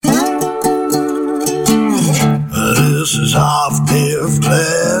This is Half Deaf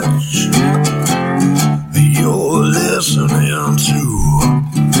Pledge. You're listening to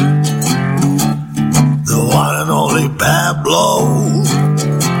the one and only Pablo,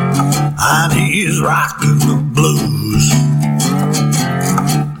 and he's rocking the blues.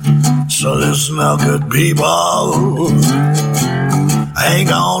 So listen up, good people, I ain't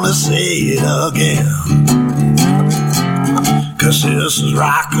gonna say it again, 'cause this is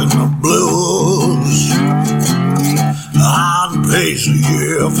rocking the blues on Paisley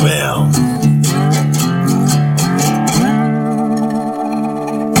FM.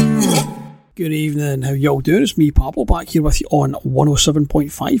 Good evening, how y'all doing? It's me, Pablo, back here with you on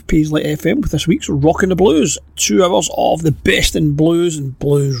 107.5 Paisley FM with this week's Rockin' the Blues. 2 hours of the best in blues and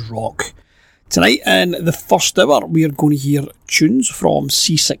blues rock. Tonight in the first hour, we are going to hear tunes from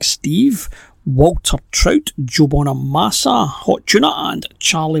C6 Steve, Walter Trout, Joe Bonamassa, Hot Tuna, and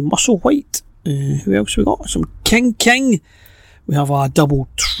Charlie Musselwhite. Who else we got? Some King. We have a Double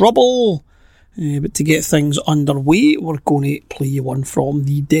Trouble. But to get things underway, we're going to play you one from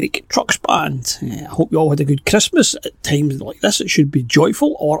the Derek Trucks Band. I hope you all had a good Christmas. At times like this, it should be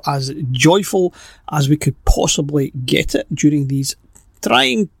joyful, or as joyful as we could possibly get it during these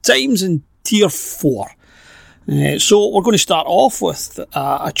trying times in Tier 4. So we're going to start off with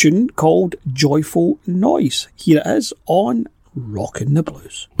a tune called Joyful Noise. Here it is on Rockin' the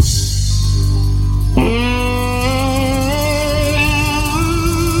Blues.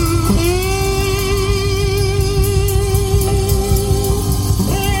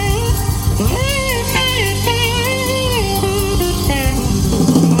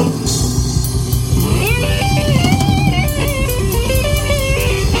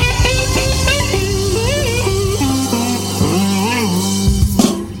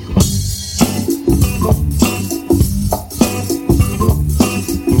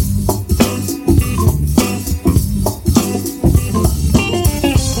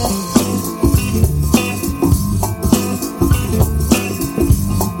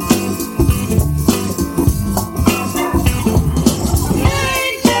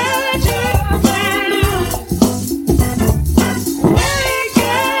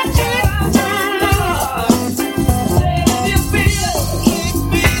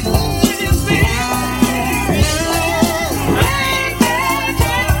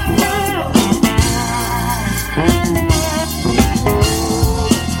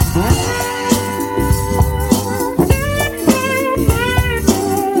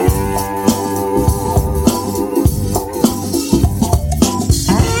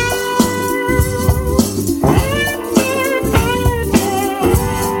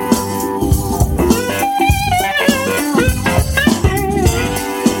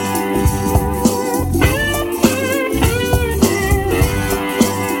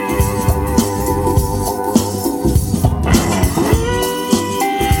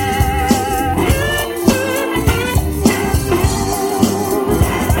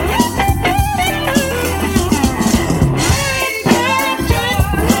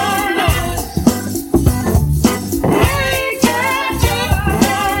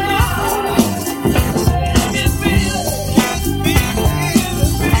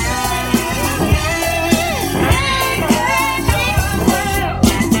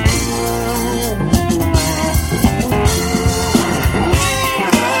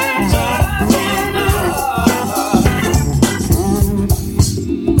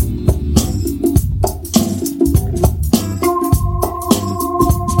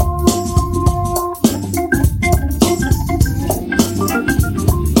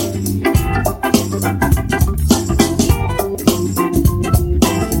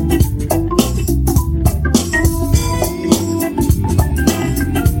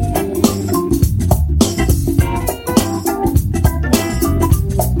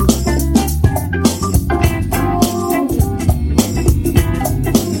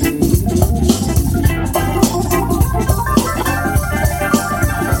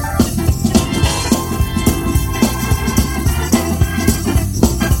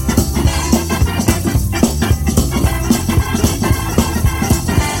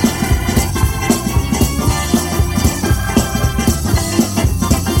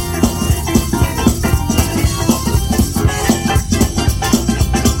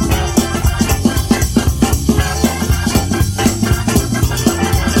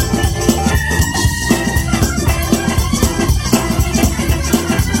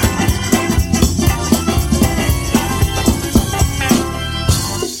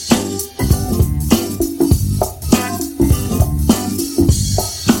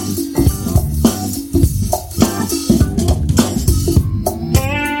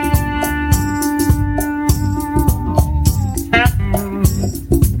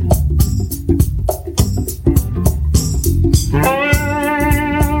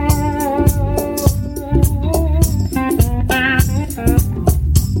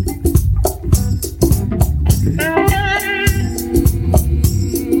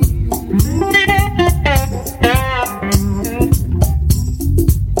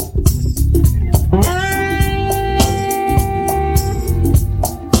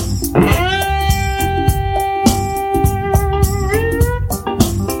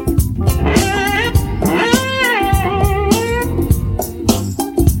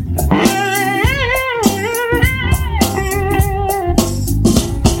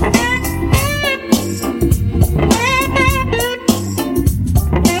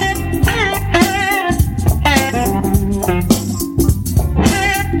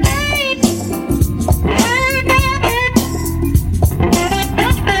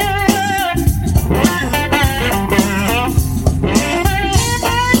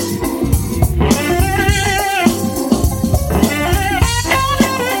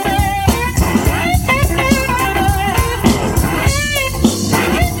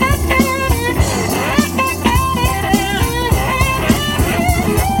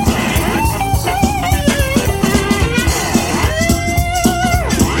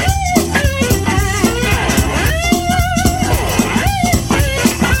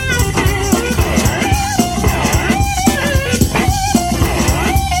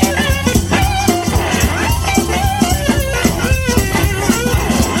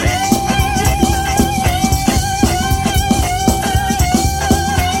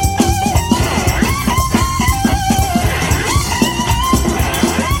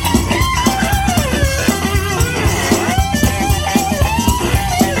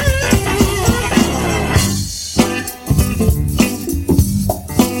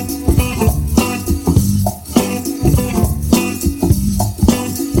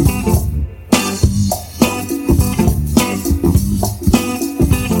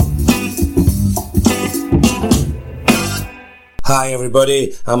 Hi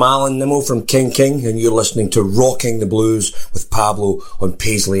everybody, I'm Alan Nimmo from King King and you're listening to Rocking the Blues with Pablo on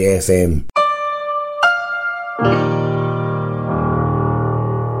Paisley FM.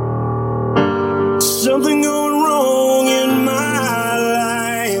 Something going wrong in my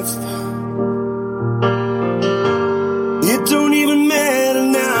life. It don't even matter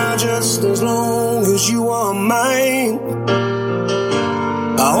now, just as long as you are mine.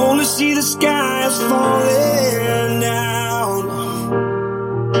 I only see the skies falling down,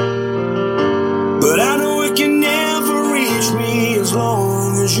 but I know it can never reach me as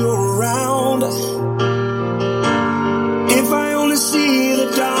long as you're around. If I only see the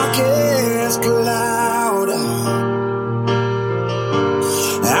darkest cloud,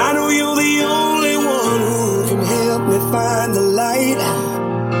 I know you're the only one who can help me find the light.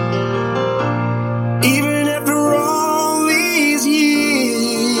 Even after all these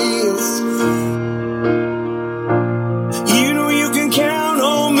years, you know you can count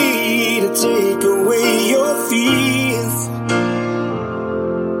on me to take away your fears.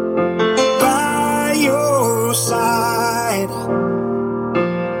 By your side,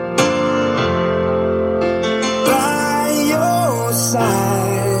 by your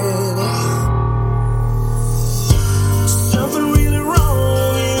side. Something really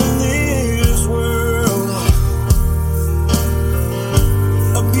wrong in this world.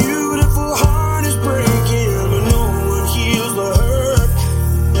 A beautiful heart is breaking, but no one heals the hurt.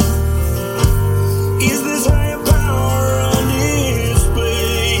 Is this higher power on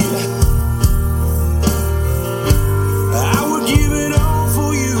display? I would give it all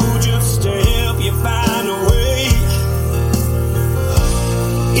for you just to help you find a way.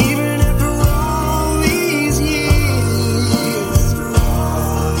 Even after all these years,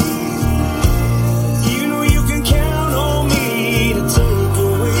 you know you can count on me to take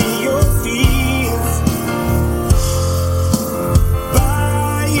away your fears.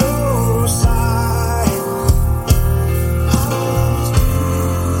 By your side,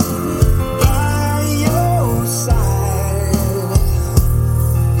 by your side.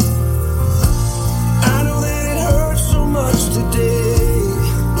 I know that it hurts so much today.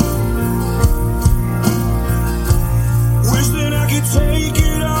 Wish that I could take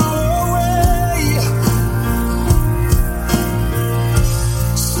it all away.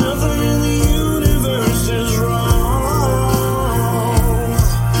 Something in the universe is wrong.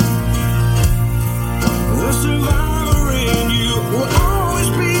 The survivor in you will always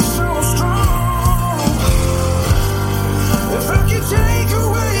be so strong. If I could take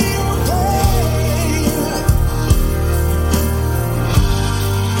away your pain,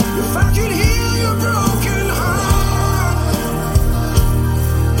 if I could heal your broken heart,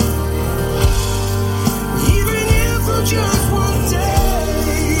 even if for just one day,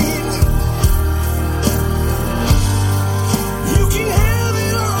 you can have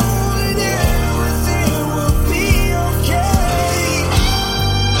it all and everything will be okay.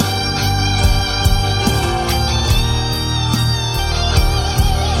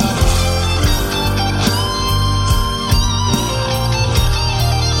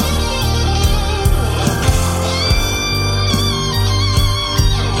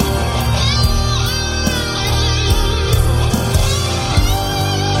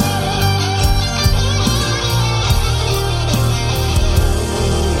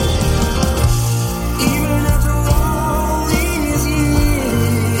 Even after all these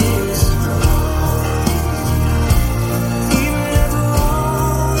years, even after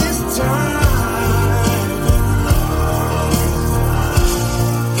all this time,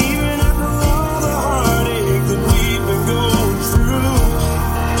 even after all the heartache that we've been going through,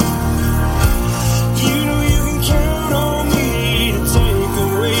 you know you can count on me to take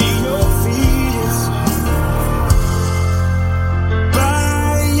away your fears.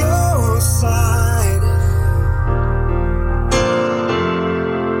 By your side.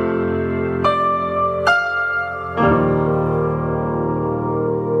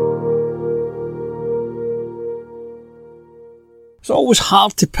 It's always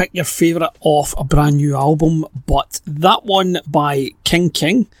hard to pick your favourite off a brand new album, but that one by King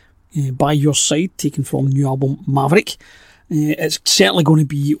King, By Your Side, taken from the new album Maverick, it's certainly going to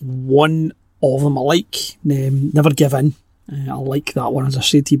be one of them I like. Never Give In. I like that one, as I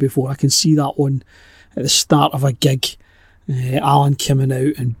said to you before. I can see that one at the start of a gig. Alan coming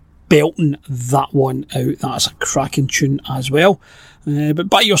out and belting that one out. That's a cracking tune as well. But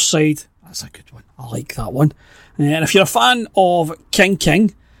By Your Side, that's a good one. I like that one. And if you're a fan of King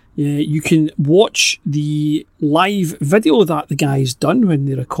King, you can watch the live video that the guys done when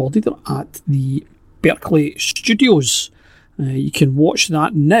they recorded it at the Berkeley Studios. You can watch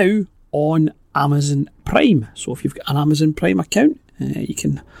that now on Amazon Prime. So if you've got an Amazon Prime account, you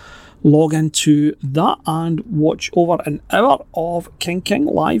can log into that and watch over an hour of King King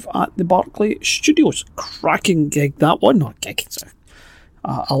live at the Barclay Studios. Cracking gig, that one. Not gig, it's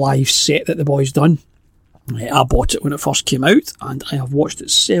a live set that the boys done. I bought it when it first came out, and I have watched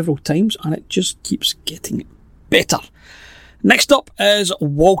it several times, and it just keeps getting better. Next up is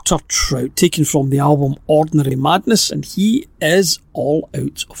Walter Trout, taken from the album Ordinary Madness, and he is all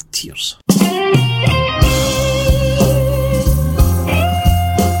out of tears.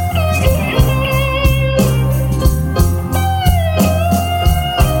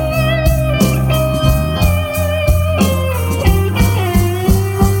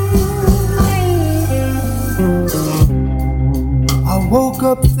 I woke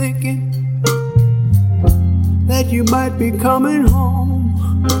up thinking that you might be coming home.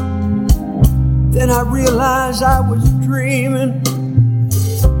 Then I realized I was dreaming,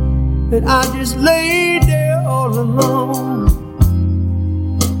 and I just laid there all alone.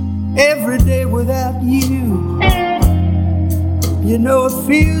 Every day without you, you know it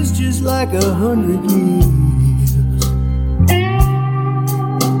feels just like 100 years.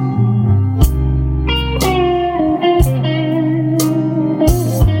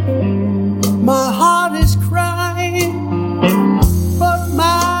 My heart is crying, but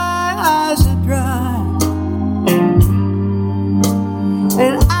my eyes are dry,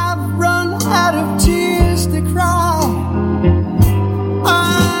 and I've run out of tears to cry.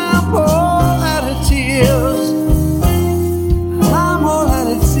 I'm all out of tears. I'm all out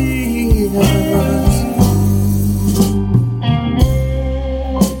of tears.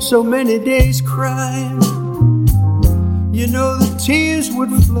 So many days crying, you know the tears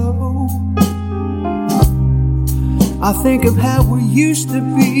would flow. I think of how we used to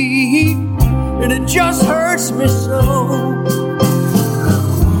be, and it just hurts me so.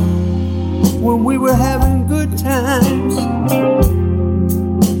 When we were having good times,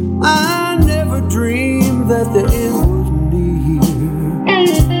 I never dreamed that the end was near.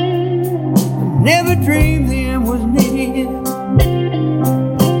 I never dreamed the end was near.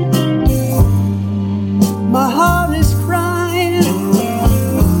 My heart is crying,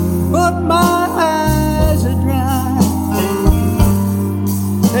 but my eyes are dry.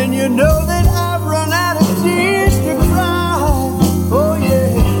 And you know that I've run out of tears to cry. Oh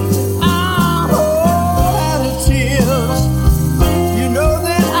yeah, I'm all out of tears. You know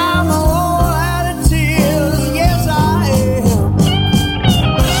that I'm all out of tears. Yes,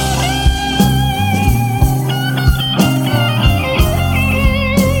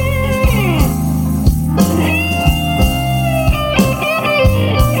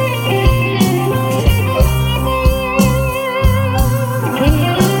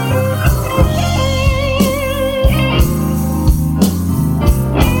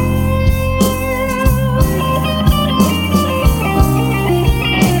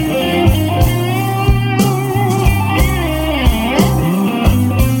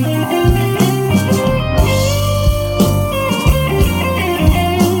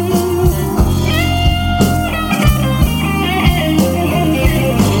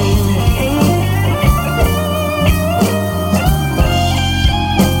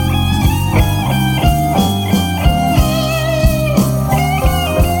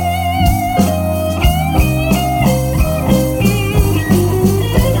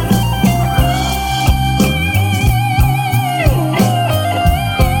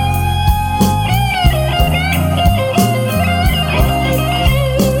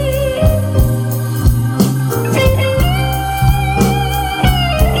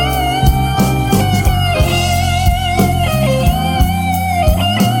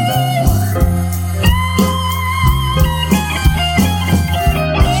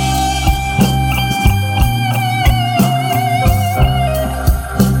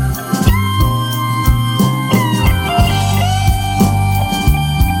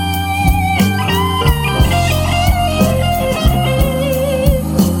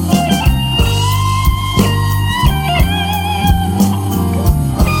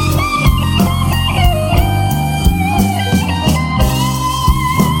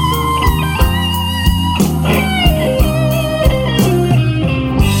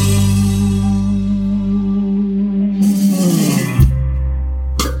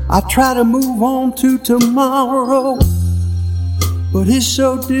 I try to move on to tomorrow, but it's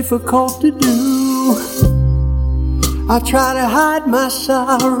so difficult to do. I try to hide my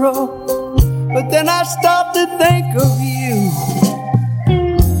sorrow, but then I stop to think of you.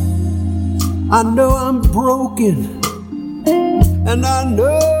 I know I'm broken, and I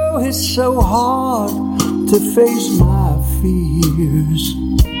know it's so hard to face my fears.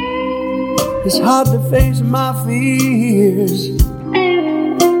 It's hard to face my fears.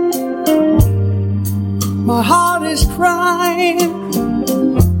 My heart is crying,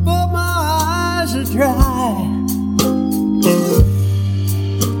 but my eyes are dry.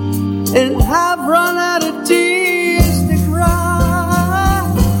 And I've run out of tears to cry.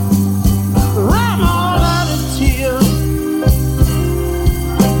 I'm all out of tears.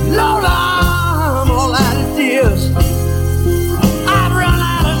 Lord, I'm all out of tears. I've run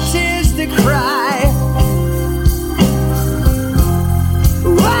out of tears to cry.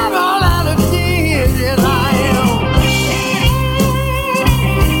 I'm all out of tears, yes I am.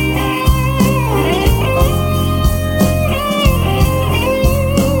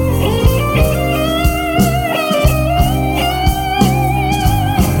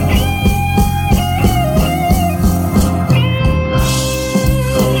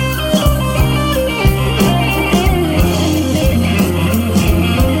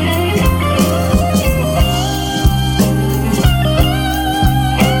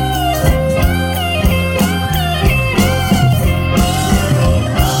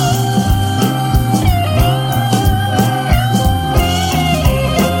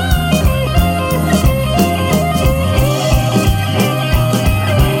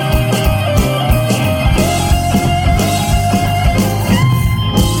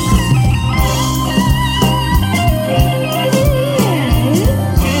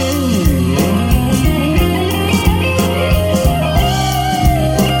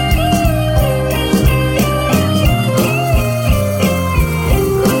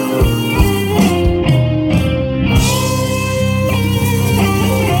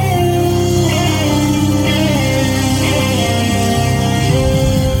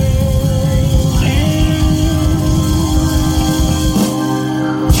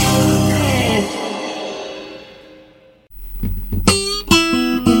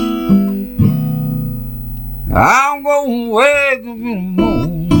 I'm gonna wake up in the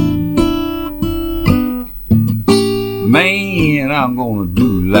morning. Man, I'm gonna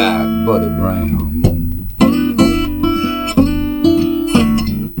do like Buddy Brown.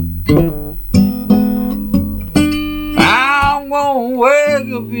 I'm gonna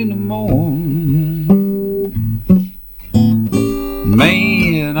wake up in the morning.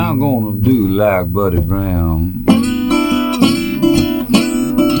 Man, I'm gonna do like Buddy Brown.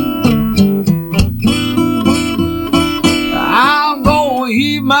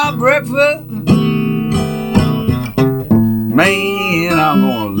 Eat my breakfast, man, I'm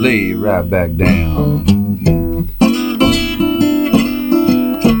gonna lay right back down.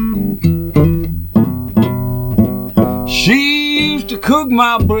 She used to cook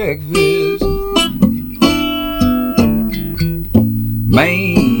my breakfast,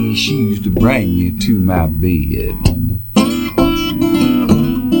 man, she used to bring you to my bed.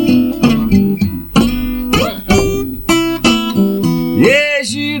 Yeah,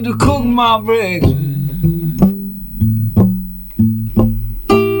 she used to cook my breakfast.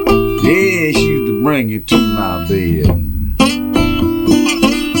 Yeah, she used to bring it to my bed.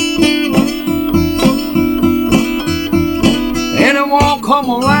 Anyone come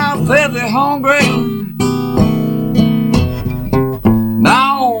around fairly hungry?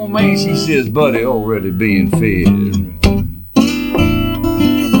 No, man, she says, buddy, already being fed.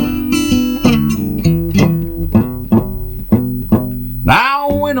 Now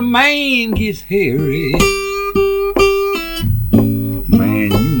when a man gets hairy,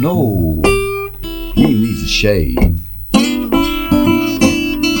 man, you know he needs a shave.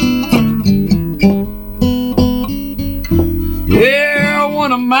 Yeah,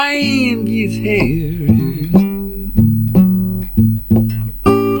 when a man gets hairy,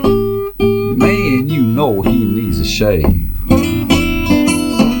 man, you know he needs a shave.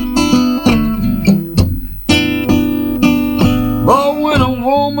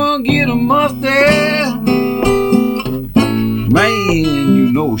 Woman get a mustache, man,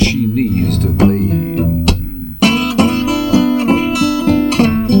 you know she needs to bleed.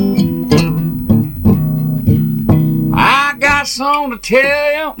 I got something to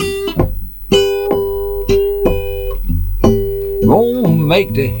tell you, gonna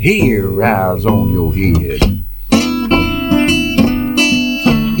make the hair rise on your head.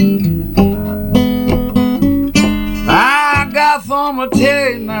 Got something to tell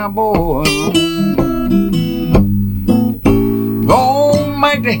you now, boy. Gonna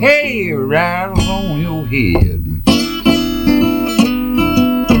make the hair rise on your head.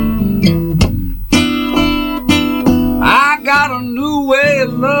 I got a new way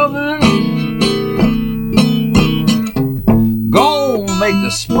of loving. Gonna make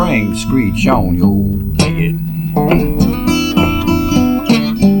the spring screech on your bed.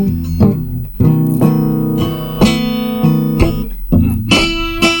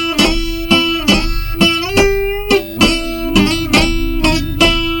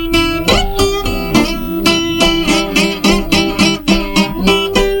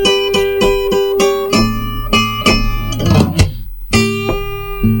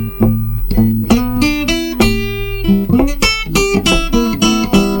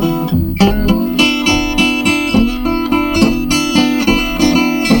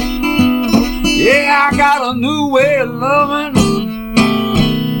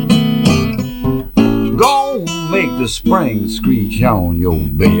 the spring screech on your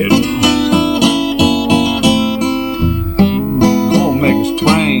bed. Gonna make a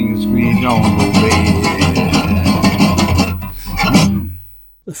spring screech on your bed.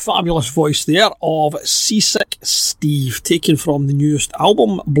 The fabulous voice there of Seasick Steve, taken from the newest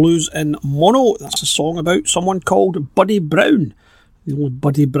album, Blues in Mono. That's a song about someone called Buddy Brown. The only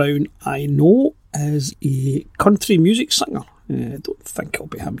Buddy Brown I know is a country music singer. I don't think it'll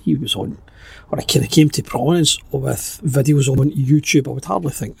be him. He was on, or I kind of came to prominence with videos on YouTube. I would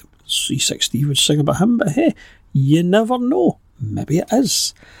hardly think that Seasick Steve would sing about him, but hey, you never know. Maybe it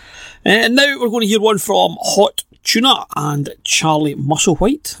is. And now we're going to hear one from Hot Tuna and Charlie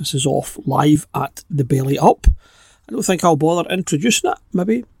Musselwhite. This is off Live at the Belly Up. I don't think I'll bother introducing it.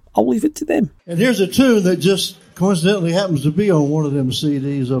 Maybe I'll leave it to them. And here's a tune that just coincidentally happens to be on one of them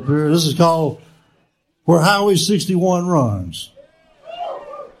CDs up here. This is called Where Highway 61 Runs.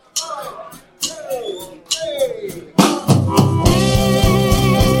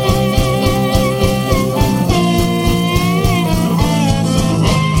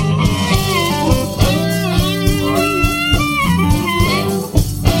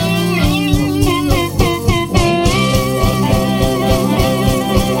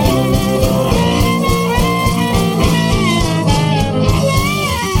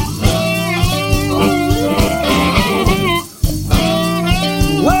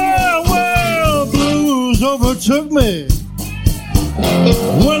 Took me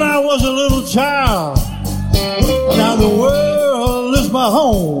when I was a little child. Now the world is my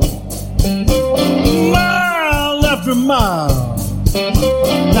home, mile after mile.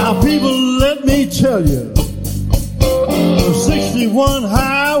 Now people, let me tell you, the 61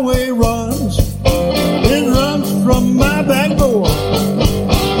 highway runs. It runs from my back door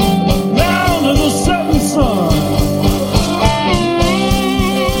down to the setting sun.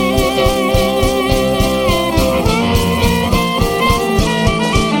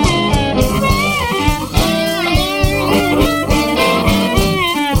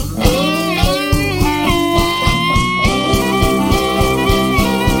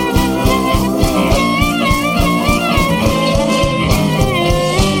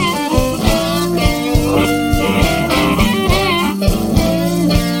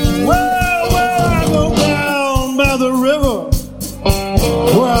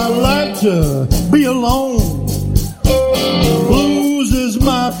 To be alone. Blues is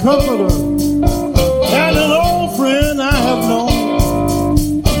my comforter and an old friend I have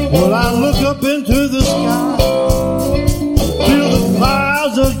known. Well, I look up into the sky, feel the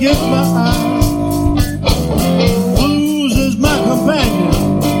clouds against my eyes. Blues is my companion.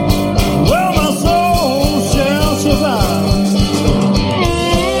 Well, my soul shall survive.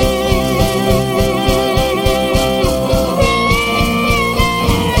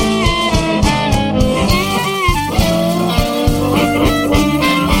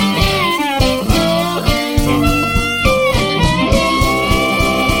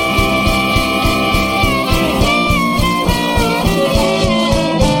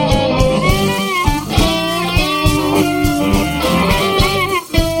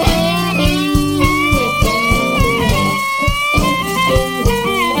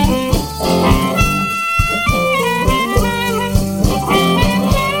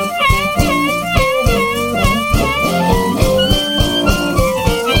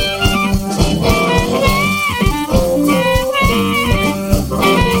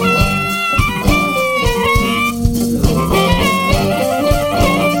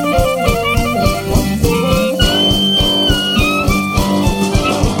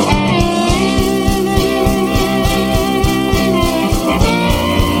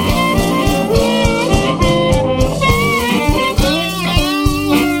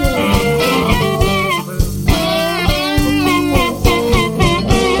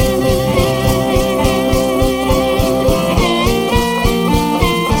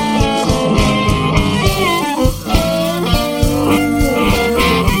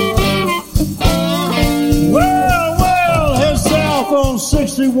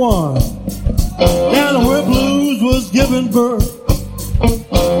 Down where blues was given birth,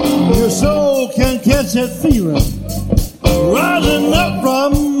 your soul can catch that feeling rising up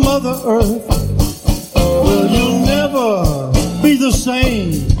from Mother Earth. Well, you'll never be the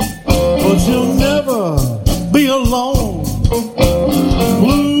same, but you'll never be alone.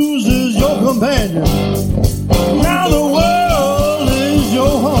 Blues is your companion. Now the world is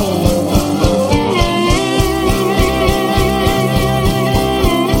your home.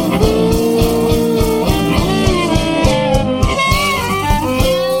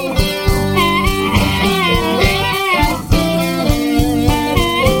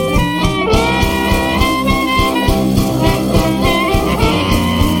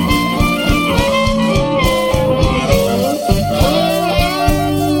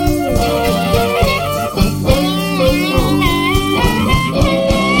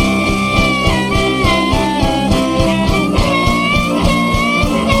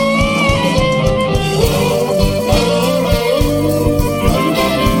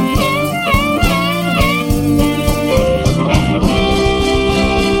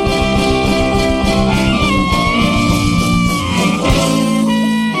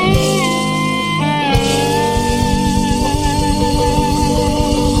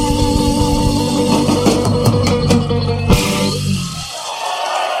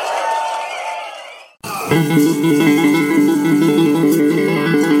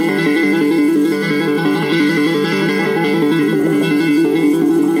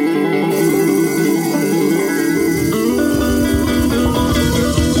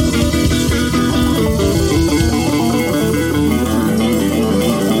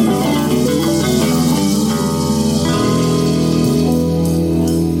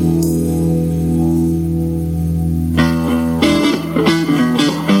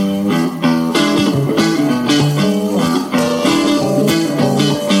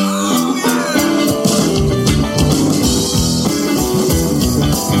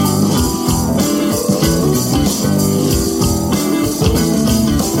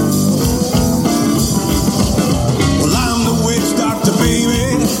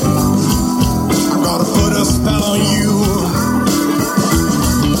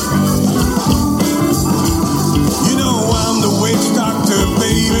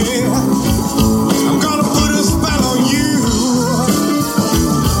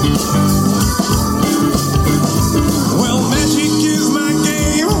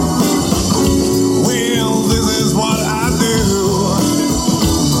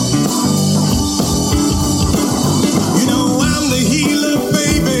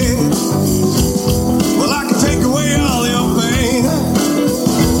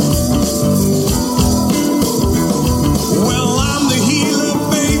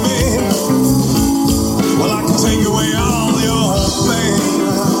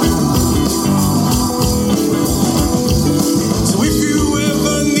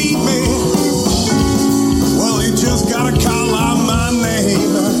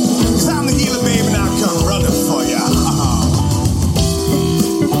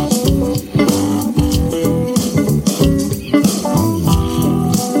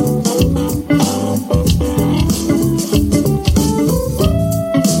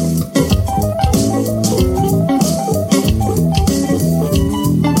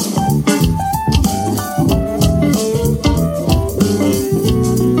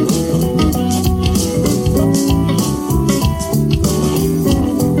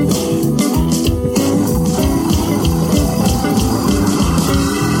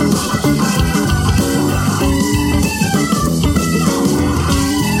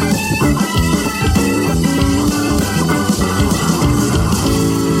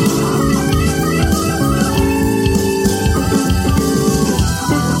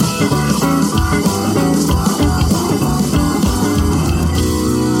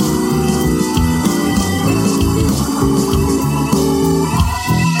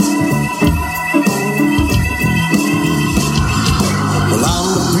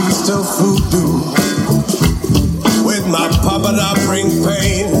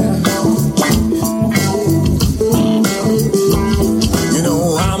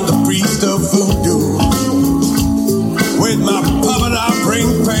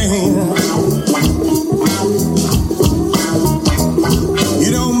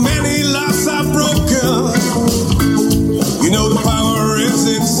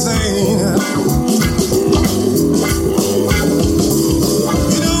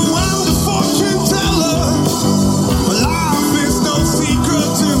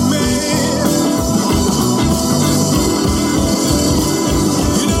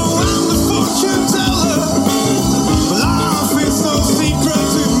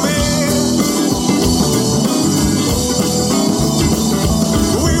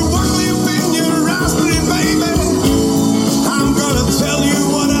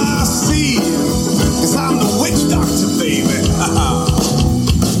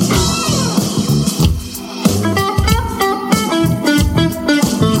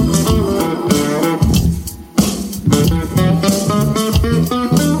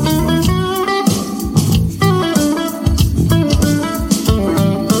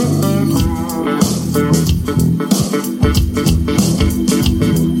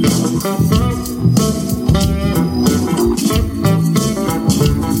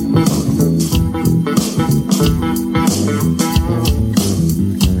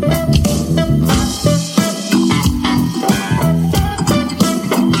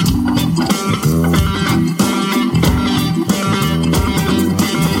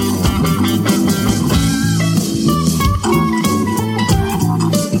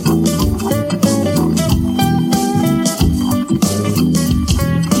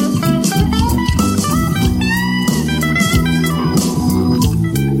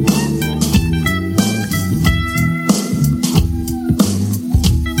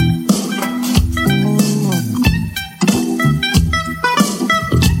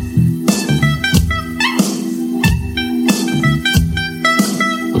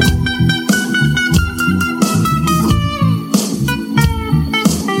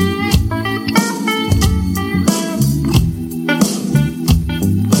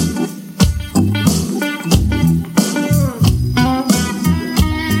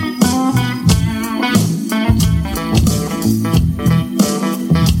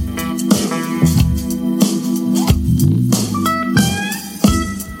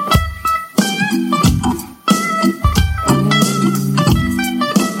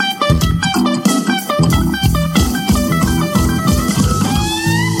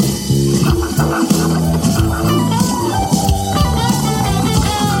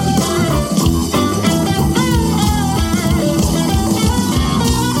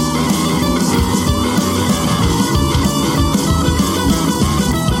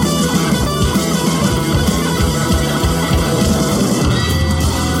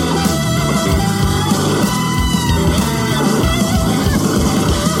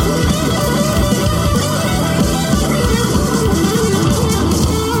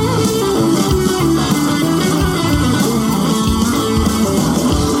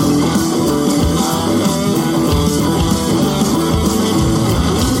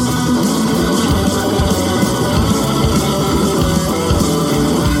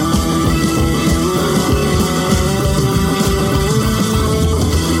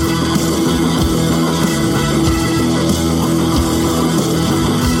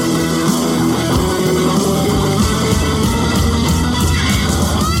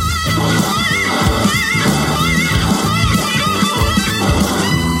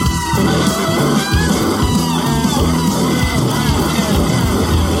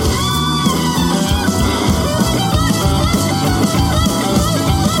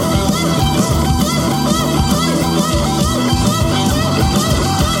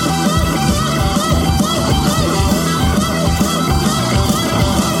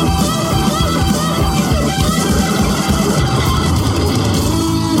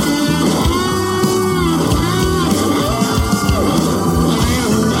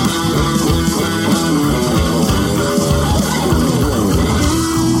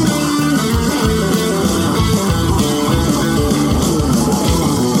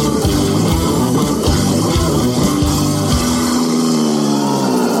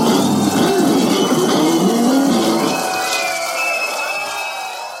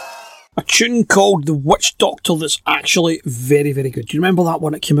 A tune called The Witch Doctor that's actually very, very good. Do you remember that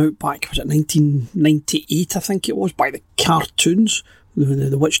one that came out back, was it 1998, I think it was, by the cartoons?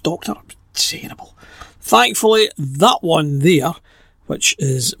 The Witch Doctor? Terrible. Thankfully, that one there, which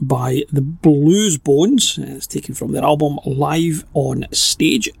is by the Blues Bones, and it's taken from their album Live on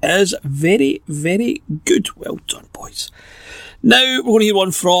Stage, is very, very good. Well done, boys. Now we're going to hear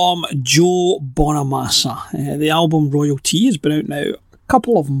one from Joe Bonamassa. The album Royalty has been out now a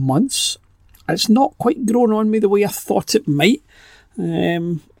couple of months. It's not quite grown on me the way I thought it might.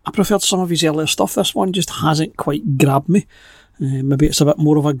 I preferred some of his earlier stuff. This one just hasn't quite grabbed me. Maybe it's a bit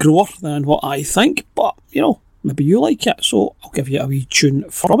more of a grower than what I think, but you know, maybe you like it, so I'll give you a wee tune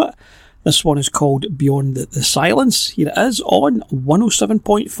from it. This one is called Beyond the Silence. Here it is on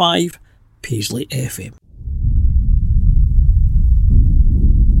 107.5 Paisley FM.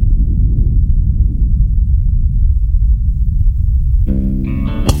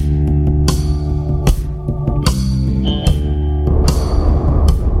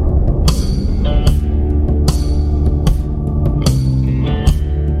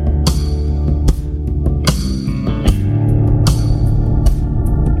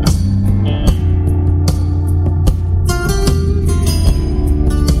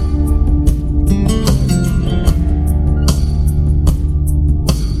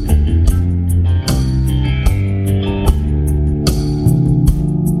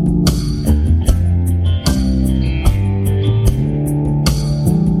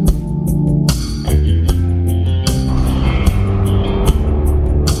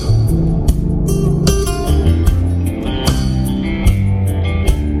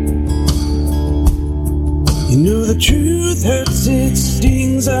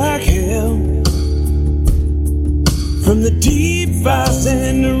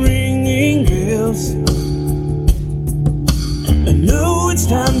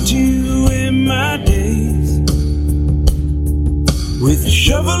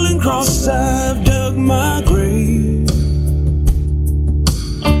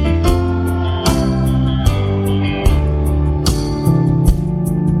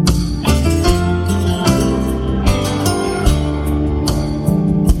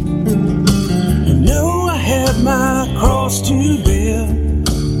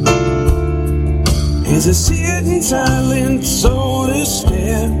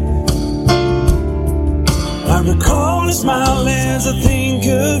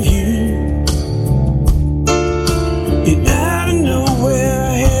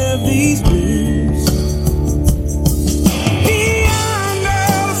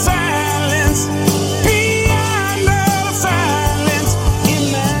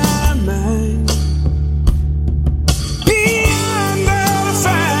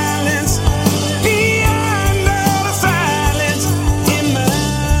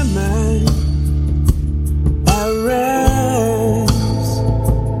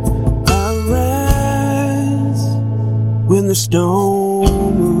 When the stone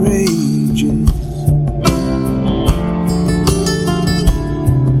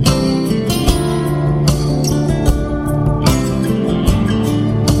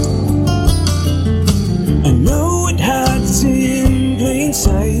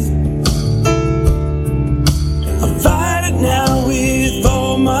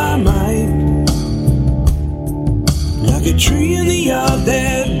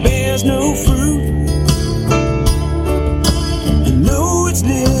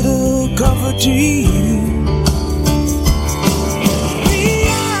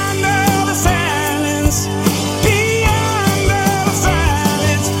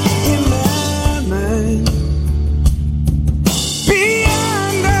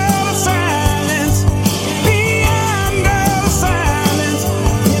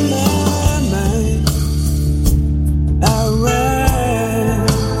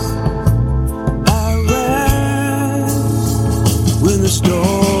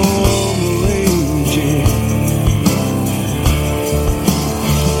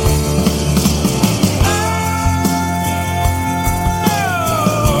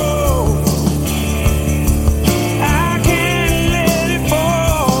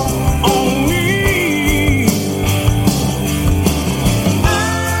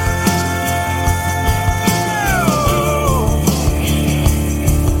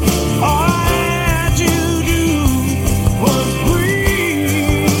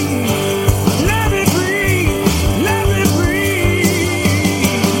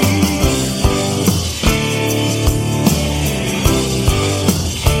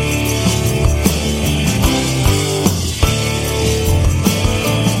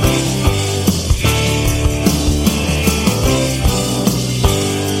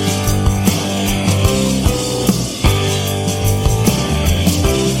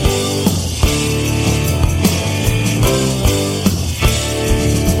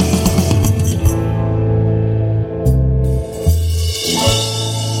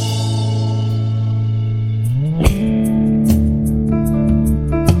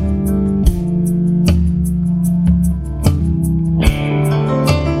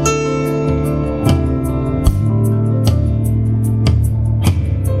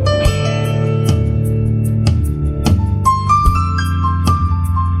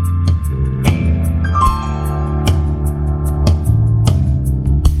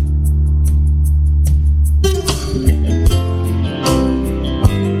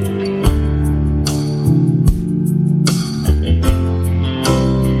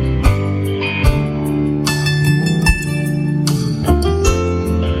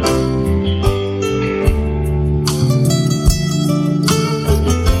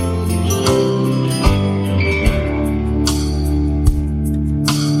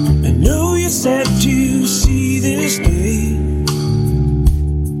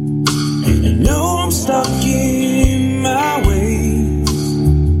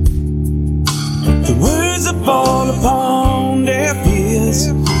fall upon deaf ears.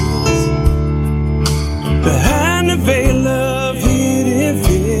 Behind the veil of hidden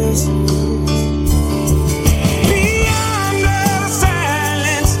fears. Beyond the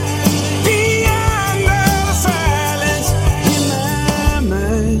silence, beyond the silence in my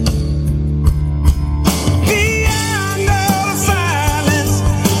mind. Beyond the silence,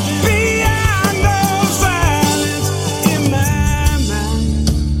 beyond the silence in my mind.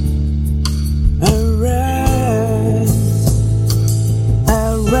 I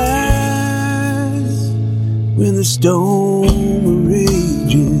rise when the storm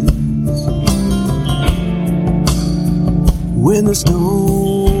rages. When the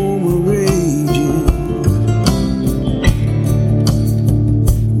storm rages.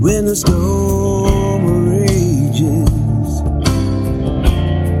 When the storm rages.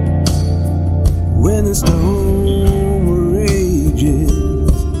 When the storm rages.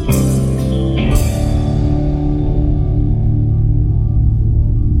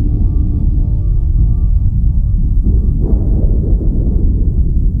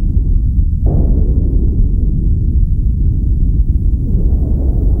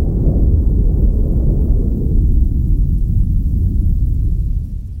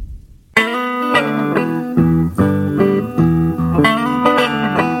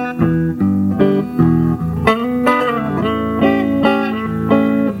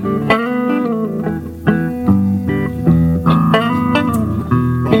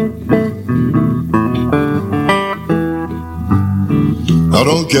 I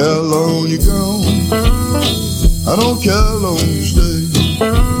don't care how long you're gone, I don't care how long you stay.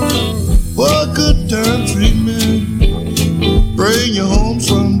 For a good time treatment, bring you home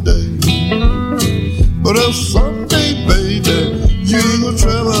someday. But if someday, baby, you ain't gonna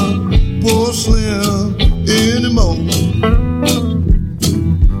travel poor Slim anymore,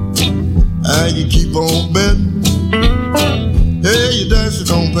 and you keep on betting, hey, your dancing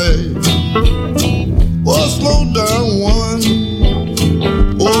don't pay. Well, slow down, woman,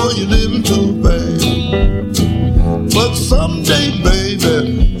 oh, you're living too bad. But someday,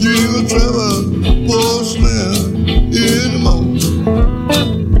 baby, you'll travel poor Slim anymore.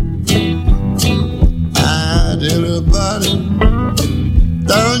 I tell everybody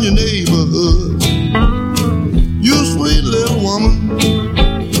down your neighborhood, you sweet little woman,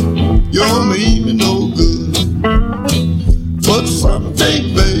 you don't mean me no good. But someday,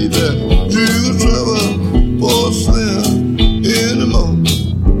 baby, you'll travel poor Slim anymore.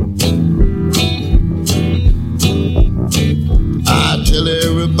 I tell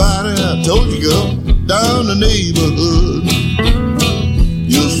everybody, I told you, girl, down the neighborhood,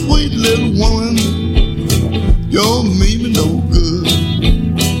 you sweet little woman, you don't mean me no good.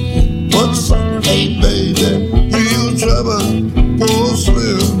 But someday, baby, you'll travel poor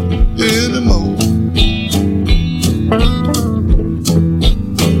Slim anymore.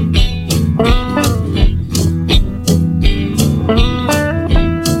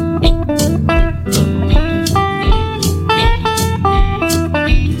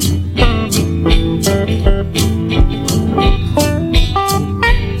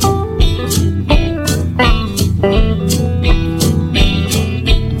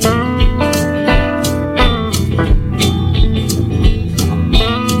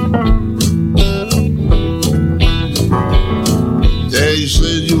 Yeah, you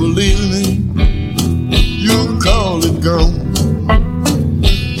said you were leaving me, you can call it gone.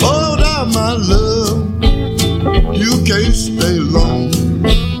 Oh, now my love, you can't stay long.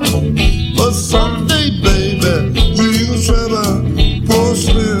 But someday, baby, you'll travel poor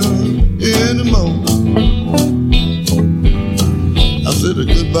Slim anymore. I said a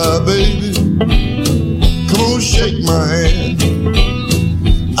goodbye, baby, come on, shake my hand.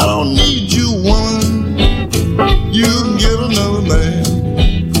 I don't need you, woman, you can get another man.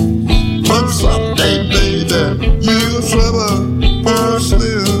 But someday, baby, you'll travel poor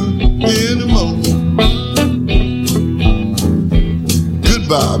Slim anymore.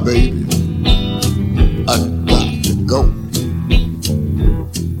 Goodbye, baby, I got to go.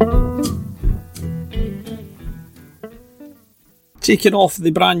 Taking off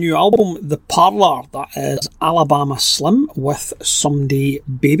the brand new album, The Parlour, that is Alabama Slim with Someday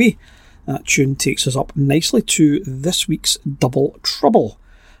Baby. That tune takes us up nicely to this week's Double Trouble.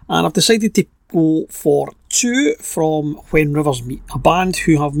 And I've decided to go for two from When Rivers Meet, a band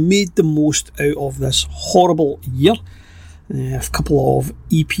who have made the most out of this horrible year. A couple of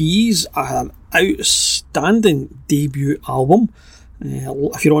EPs, an outstanding debut album.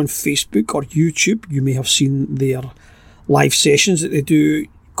 If you're on Facebook or YouTube, you may have seen their live sessions that they do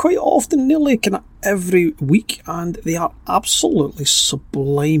quite often, nearly kind of every week, and they are absolutely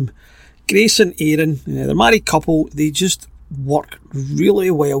sublime Grace and Aaron, they're a married couple, they just work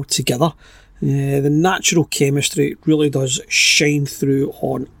really well together. The natural chemistry really does shine through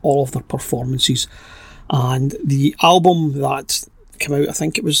on all of their performances. And the album that came out, I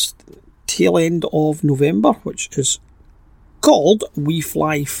think it was tail end of November, which is called We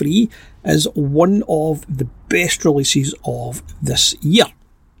Fly Free, is one of the best releases of this year.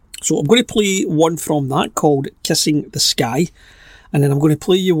 So I'm going to play one from that called Kissing the Sky, and then I'm going to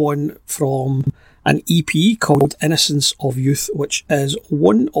play you one from an EP called Innocence of Youth, which is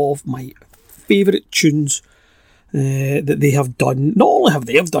one of my favourite tunes that they have done. Not only have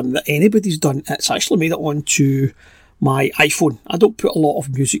they done, that anybody's done, it's actually made it onto my iPhone. I don't put a lot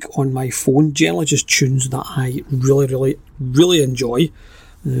of music on my phone, generally just tunes that I really enjoy.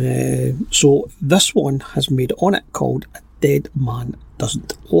 So this one has made it on it, called A Dead Man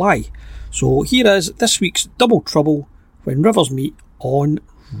Doesn't Lie. So here is this week's Double Trouble, When Rivers Meet, on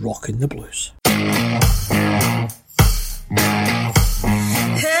Rockin' the Blues.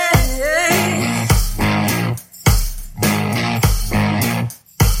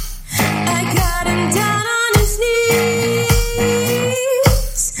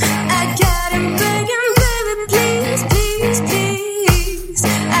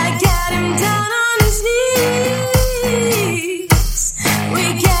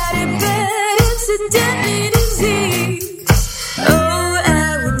 Oh,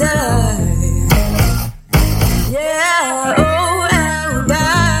 I would die. Yeah, oh.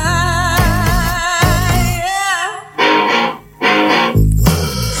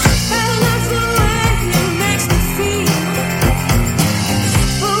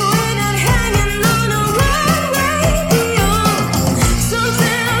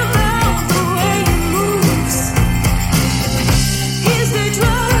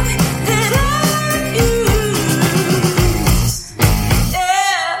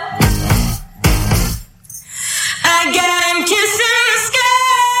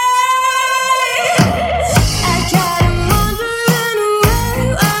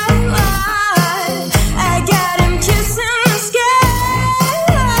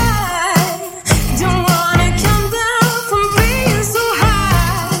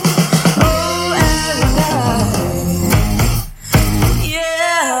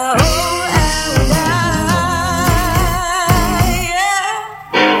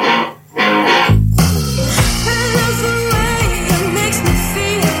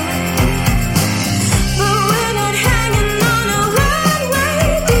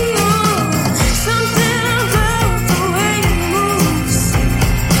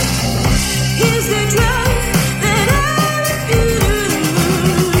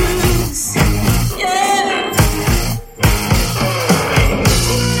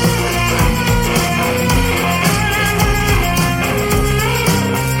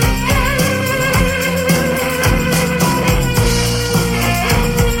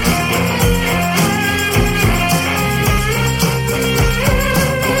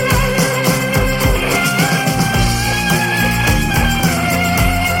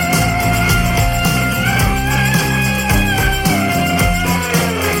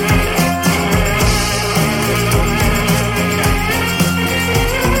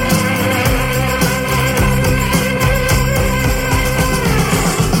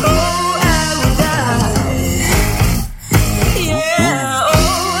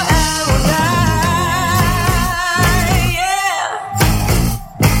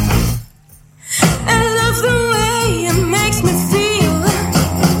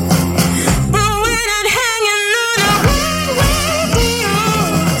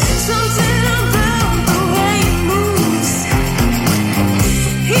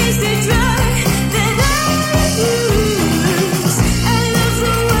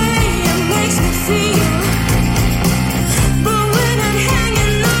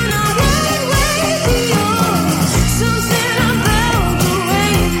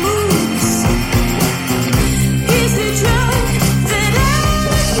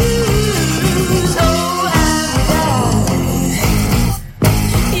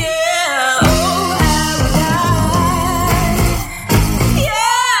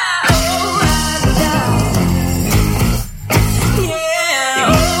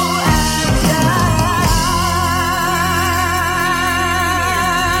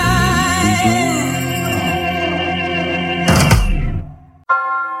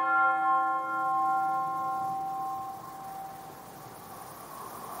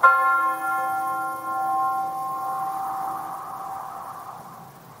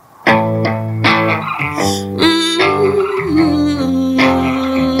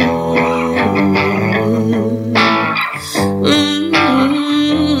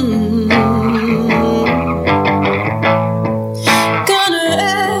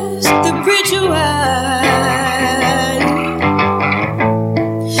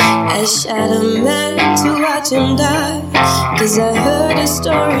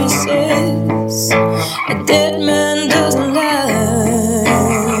 story says a dead man doesn't lie.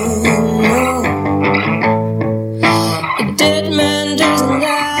 No, a dead man doesn't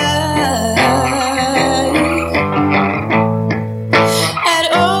lie. I'd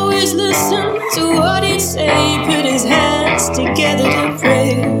always listen to what he'd say, put his hands together to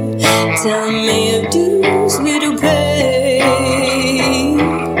pray, tell me of dues we do pay.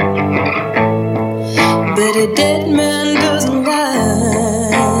 But a dead man doesn't lie.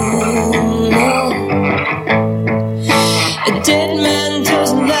 No, a dead man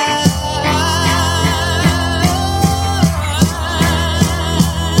doesn't lie.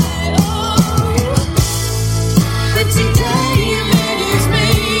 But today he met his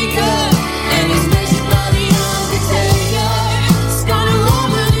maker, and he's measured by the undertaker. It's gonna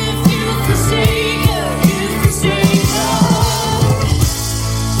woman if you forsake her, you forsake her.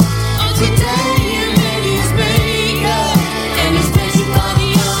 Oh, today he met his maker, and he's measured by the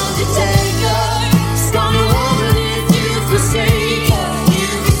undertaker. It's gonna woman if you forsake her, you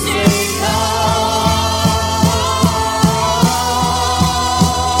forsake her.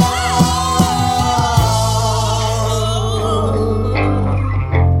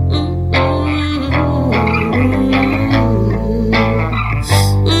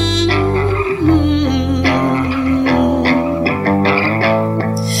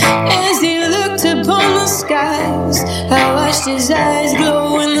 As he looked upon the skies, I watched his eyes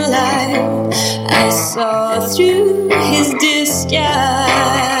glow in the light. I saw through his disguise,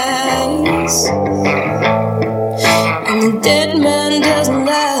 and the dead man doesn't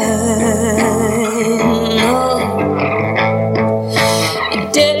lie. No, a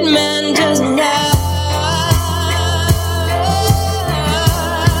dead man doesn't lie.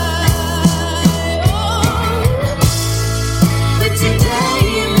 But today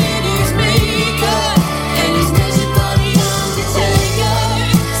he met his maker, and he's measured by the undertaker.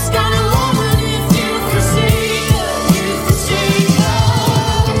 It's gonna woman if you forsake her, you forsake her.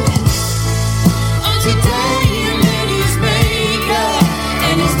 Oh, today he met his maker,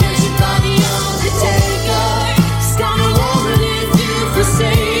 and he's measured by the undertaker. It's gonna woman if you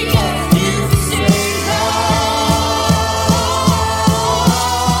forsake her, you forsake her.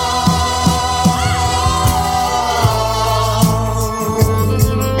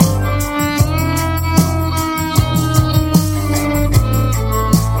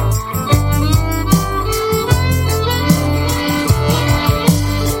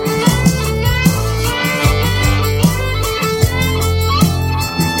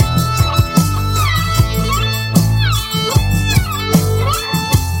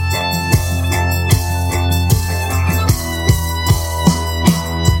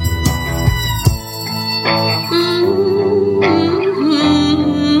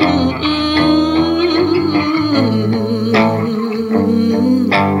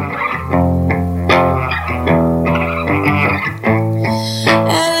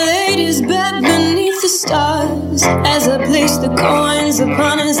 I laid his bed beneath the stars as I placed the coins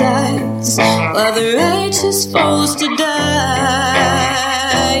upon his eyes, while the righteous falls to die.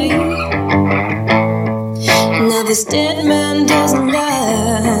 Now this dead man doesn't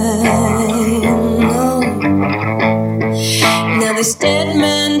lie. No, now this dead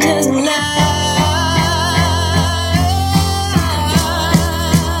man doesn't lie.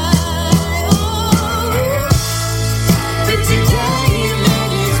 But today he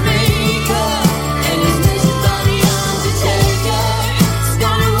met his maker, and he's measured by the undertaker. It's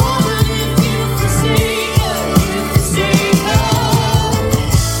gonna woman if you forsake her, you forsake her.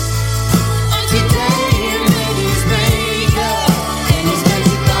 Oh, today he met his maker, and he's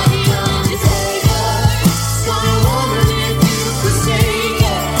measured by the undertaker. It's gonna woman if you forsake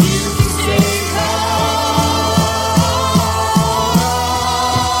her, you forsake her.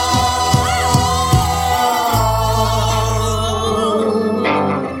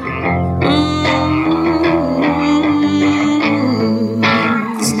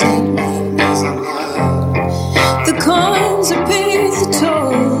 The coins are paid the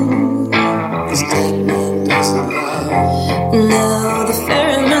toll. Now the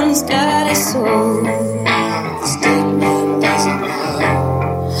ferryman's got his soul.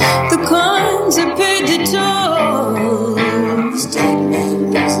 The coins are paid the toll.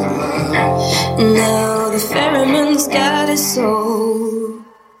 Now the ferryman's got his soul.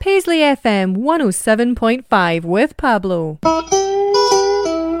 Paisley FM 107.5 with Pablo.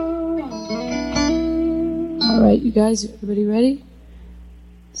 All right, you guys, everybody ready?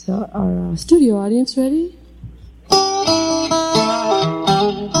 So our studio audience ready?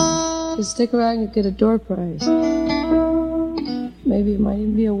 Just stick around and get a door prize. Maybe it might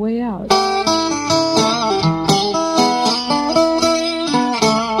even be a way out.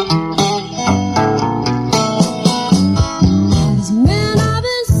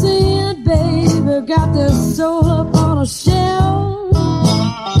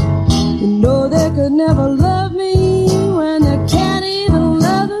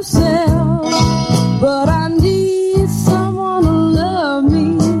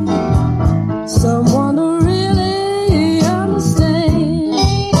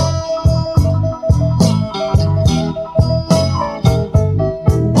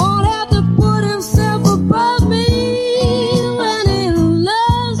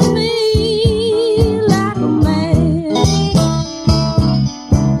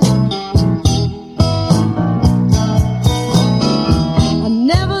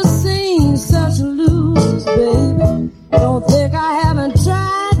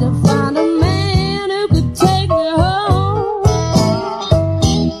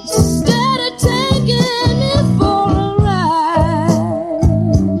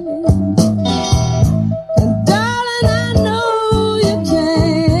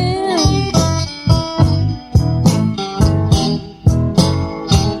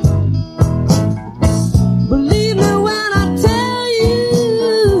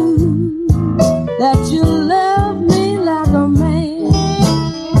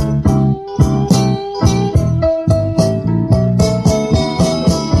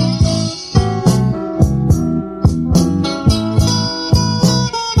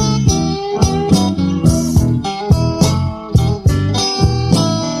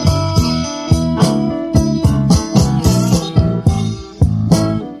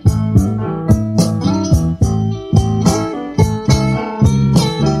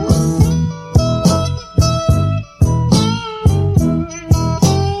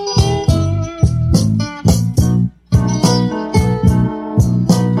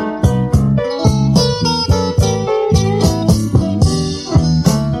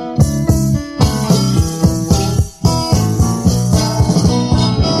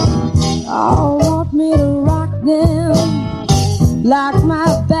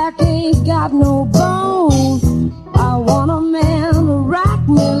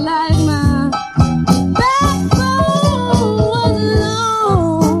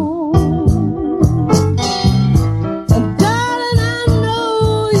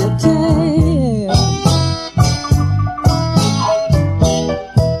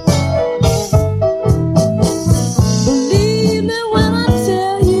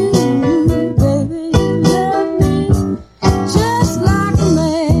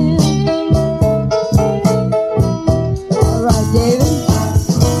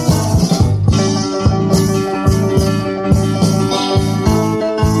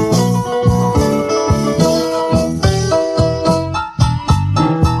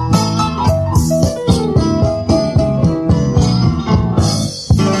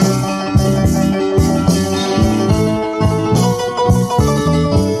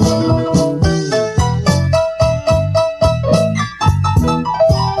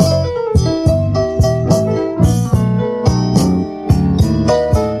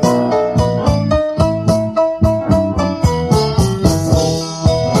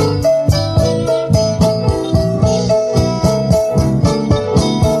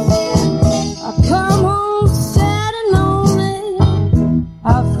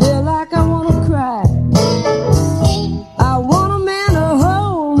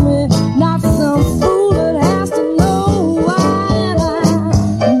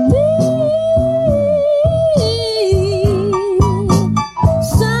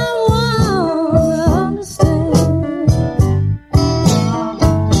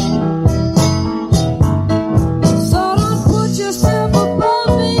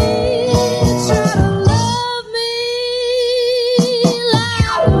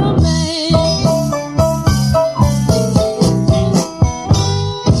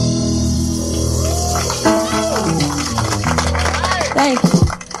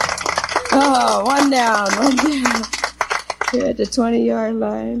 at the 20-yard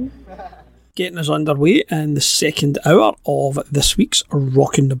line. Getting us underway in the second hour of this week's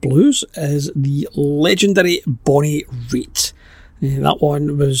Rockin' the Blues is the legendary Bonnie Raitt. That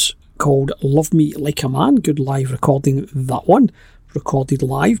one was called Love Me Like a Man. Good live recording, that one. Recorded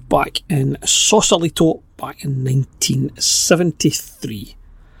live back in Sausalito back in 1973.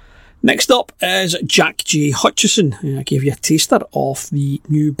 Next up is Jack J. Hutchison. I gave you a taster of the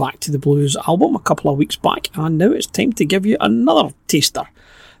new Back to the Blues album a couple of weeks back, and now it's time to give you another taster.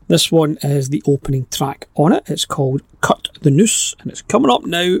 This one is the opening track on it. It's called Cut the Noose, and it's coming up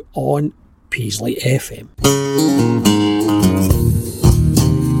now on Paisley FM.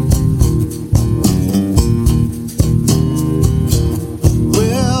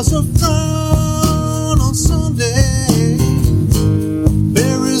 There's a frown on Sunday.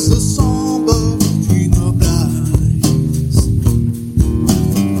 There is a somber king of lies.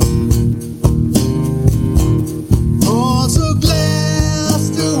 Holds a glass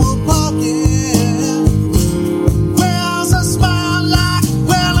to a pocket. Wears a smile like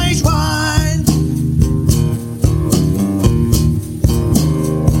well-aged wine.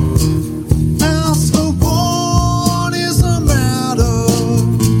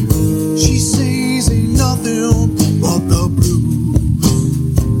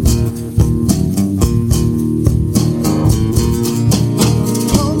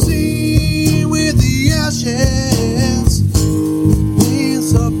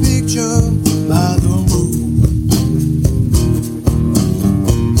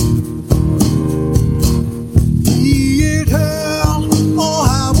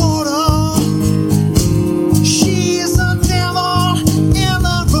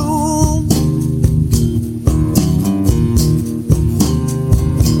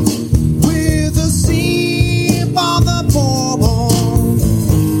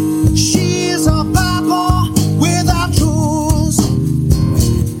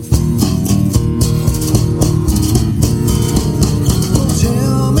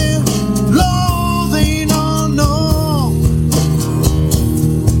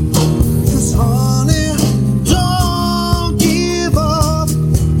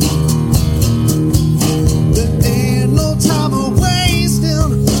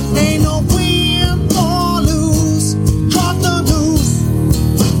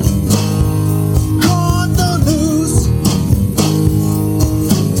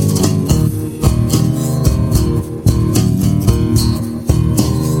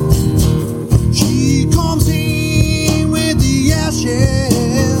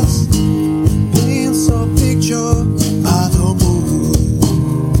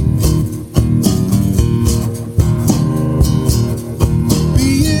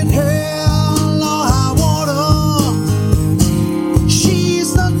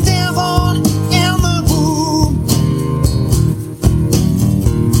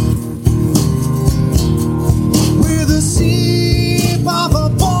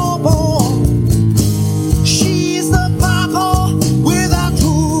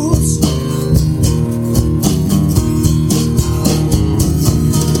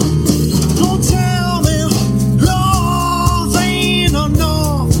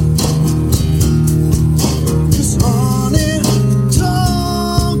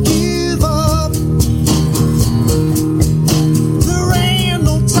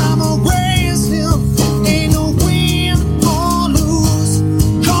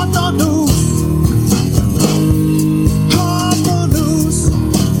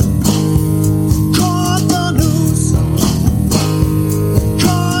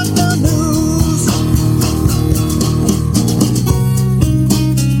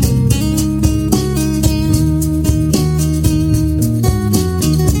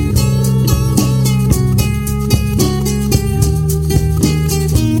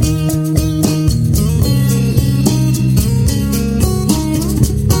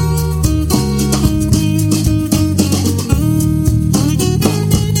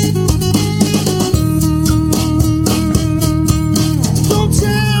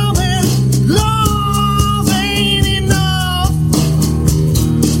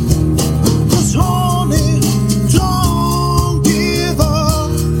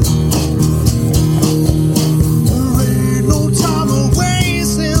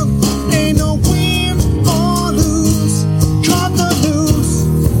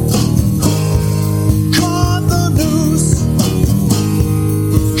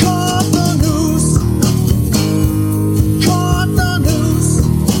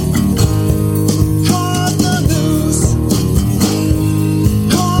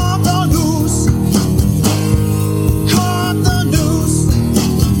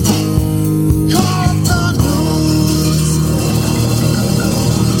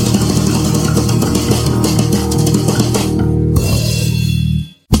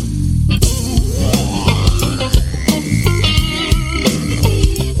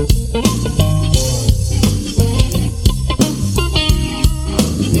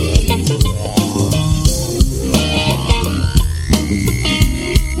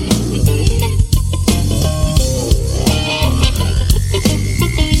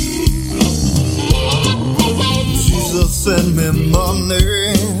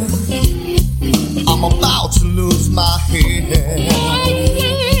 money. I'm about to lose my head.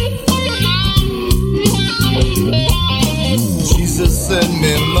 Jesus sent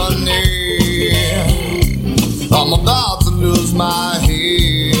me money. I'm about to lose my head.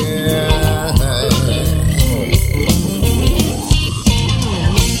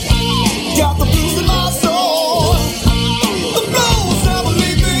 Got the blues in my soul. The blues never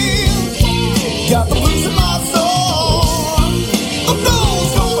leave me. Got the blues in my soul. The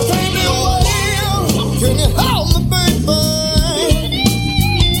blues gonna take me away. Can you help me, baby?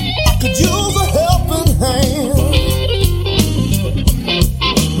 I could use a helping hand.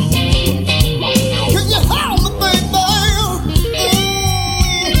 Can you help me, baby?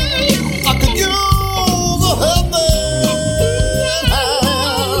 I could use a helping hand.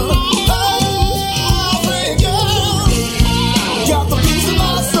 Hey, girl, got the blues in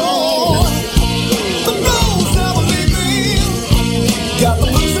my soul. The blues never leave me. Got the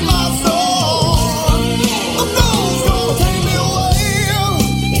blues in my soul. The blues gonna take me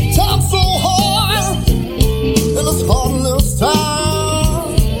away. Time's so hard, and it's heartless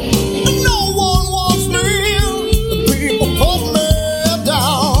time. And no one wants me. The people put me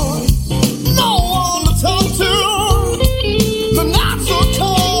down. No one to talk to. The nights are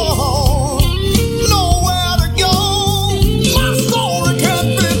cold. Nowhere to go. My story can't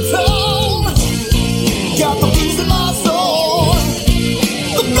be told. Got the blues in my soul.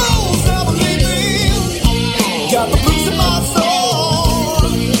 The blues never leave me. Got the blues in my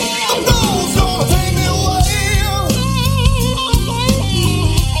soul. The blues gonna take me away.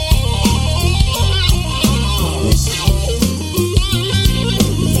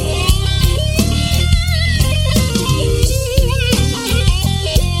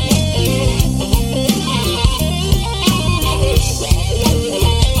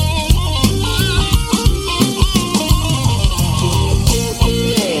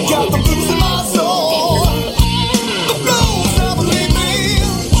 Got the blues in my soul. The blues never leave me.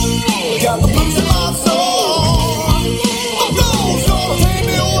 Got the blues in my soul. The blues gonna take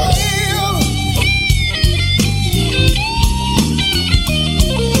me away.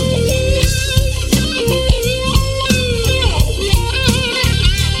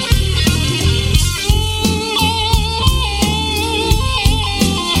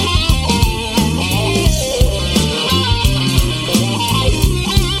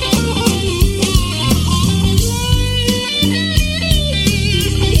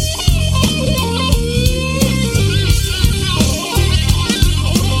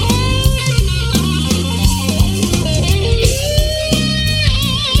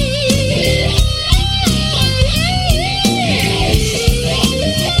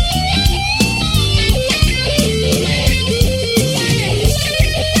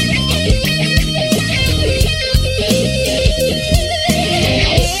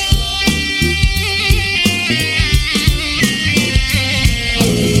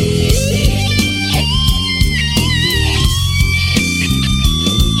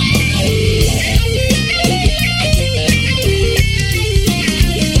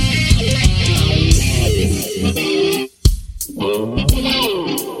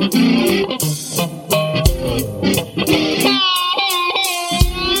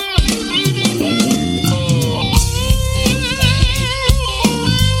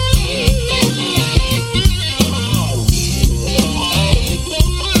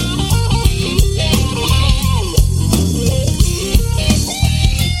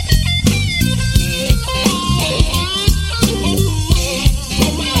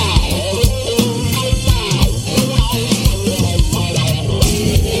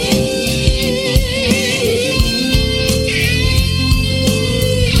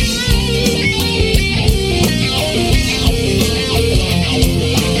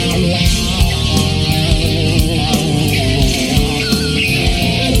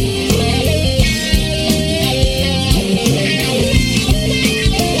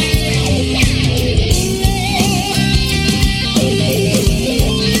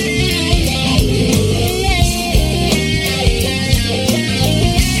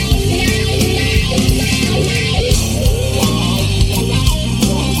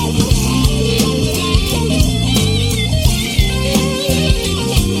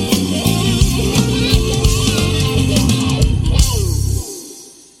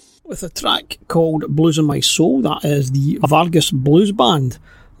 with a track called Blues in My Soul. That is the Vargas Blues Band.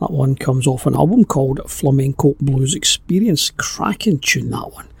 That one comes off an album called Flamenco Blues Experience. Cracking tune,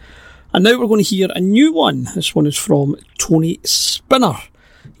 that one. And now we're going to hear a new one. This one is from Tony Spinner.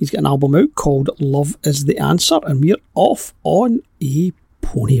 He's got an album out called Love Is The Answer, and we're off on a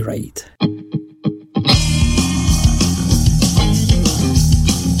pony ride.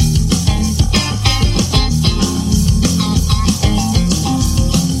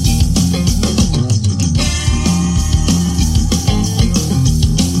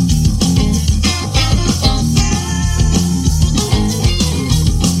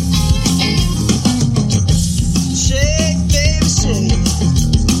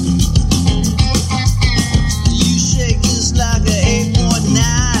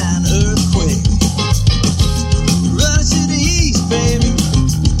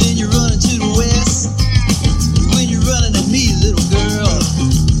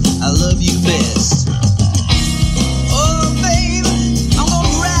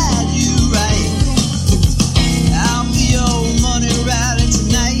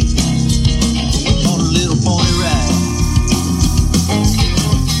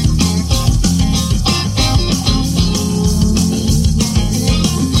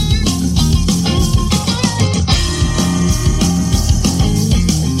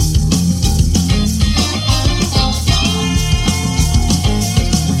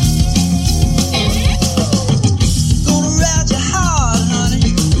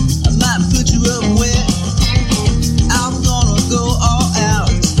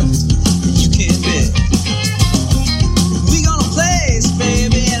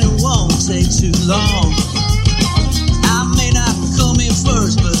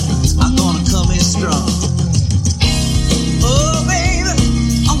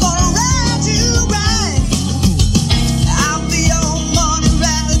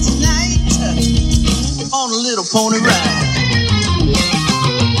 pony ride.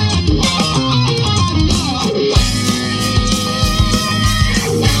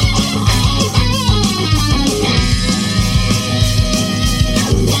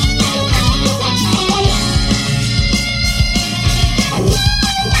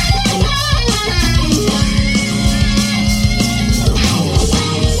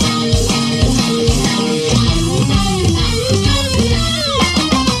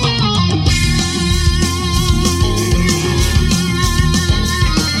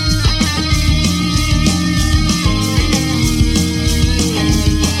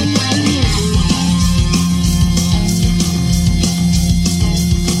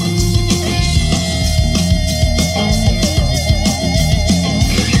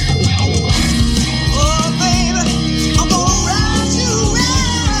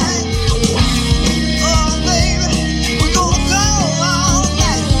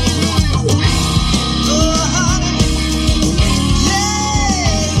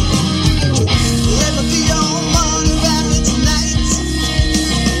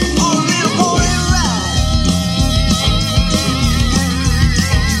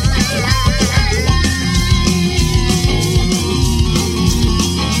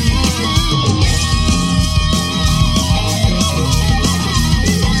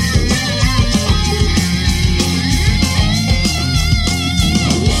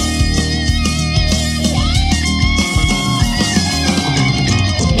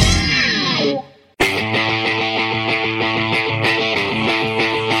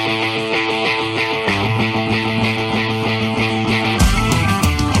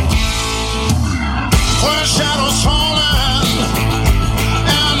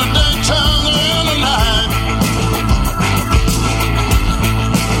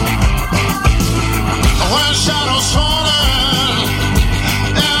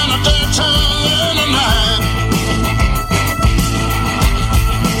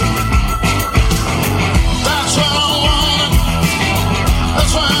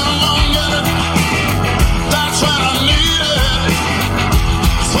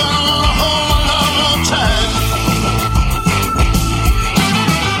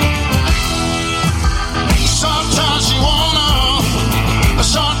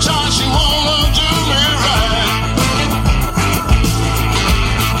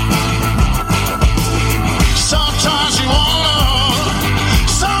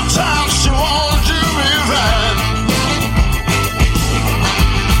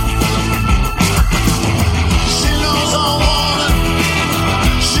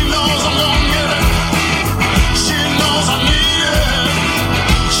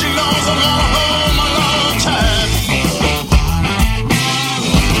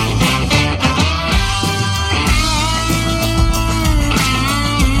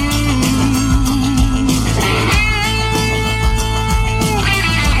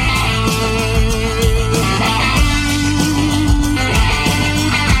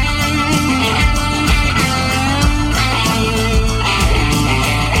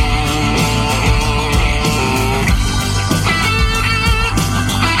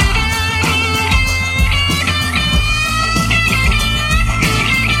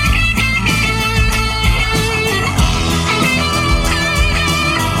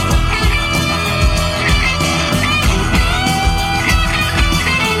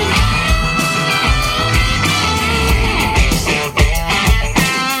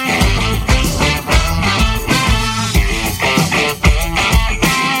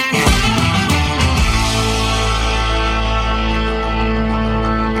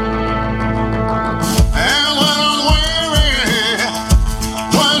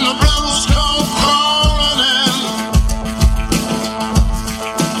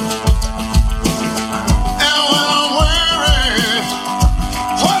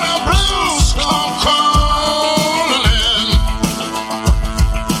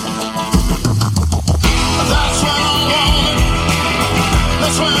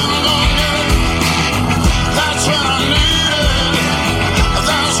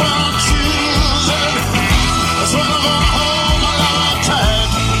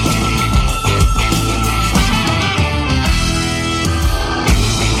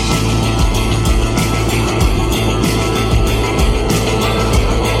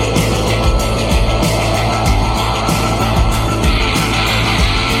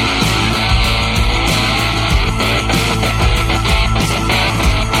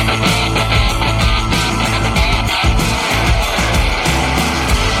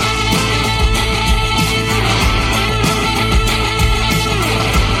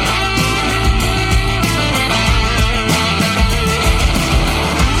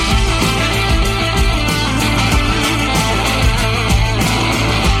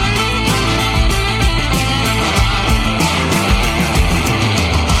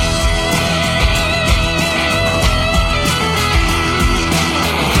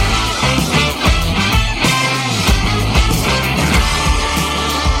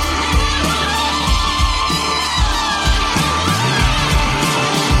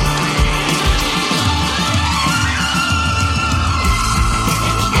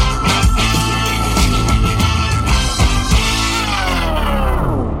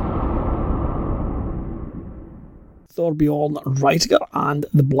 Bjorn Reitiger and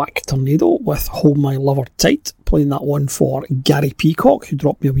the Black Tornado with Hold My Lover Tight, playing that one for Gary Peacock, who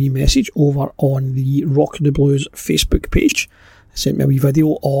dropped me a wee message over on the Rock the Blues Facebook page. Sent me a wee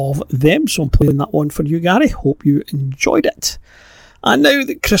video of them, so I'm playing that one for you, Gary. Hope you enjoyed it. And now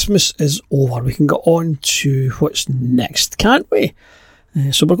that Christmas is over, we can get on to what's next, can't we?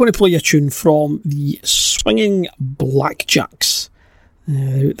 So we're going to play a tune from the Swinging Blackjacks.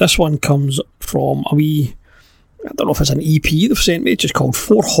 This one comes from a wee, I don't know if it's an EP they've sent me, it's just called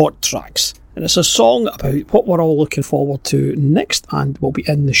 4 Hot Tracks. And it's a song about what we're all looking forward to next and will be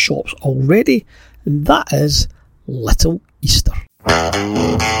in the shops already. And that is Little Easter.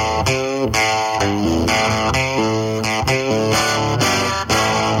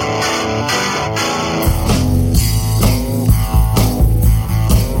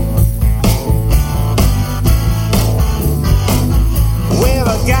 Well,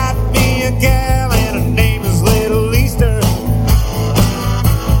 I got me a gal and her name is Little Easter.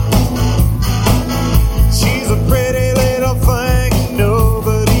 She's a pretty little thing,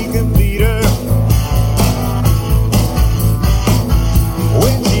 nobody can beat her.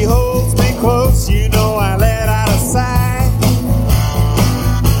 When she holds me close, you know I let out a sigh.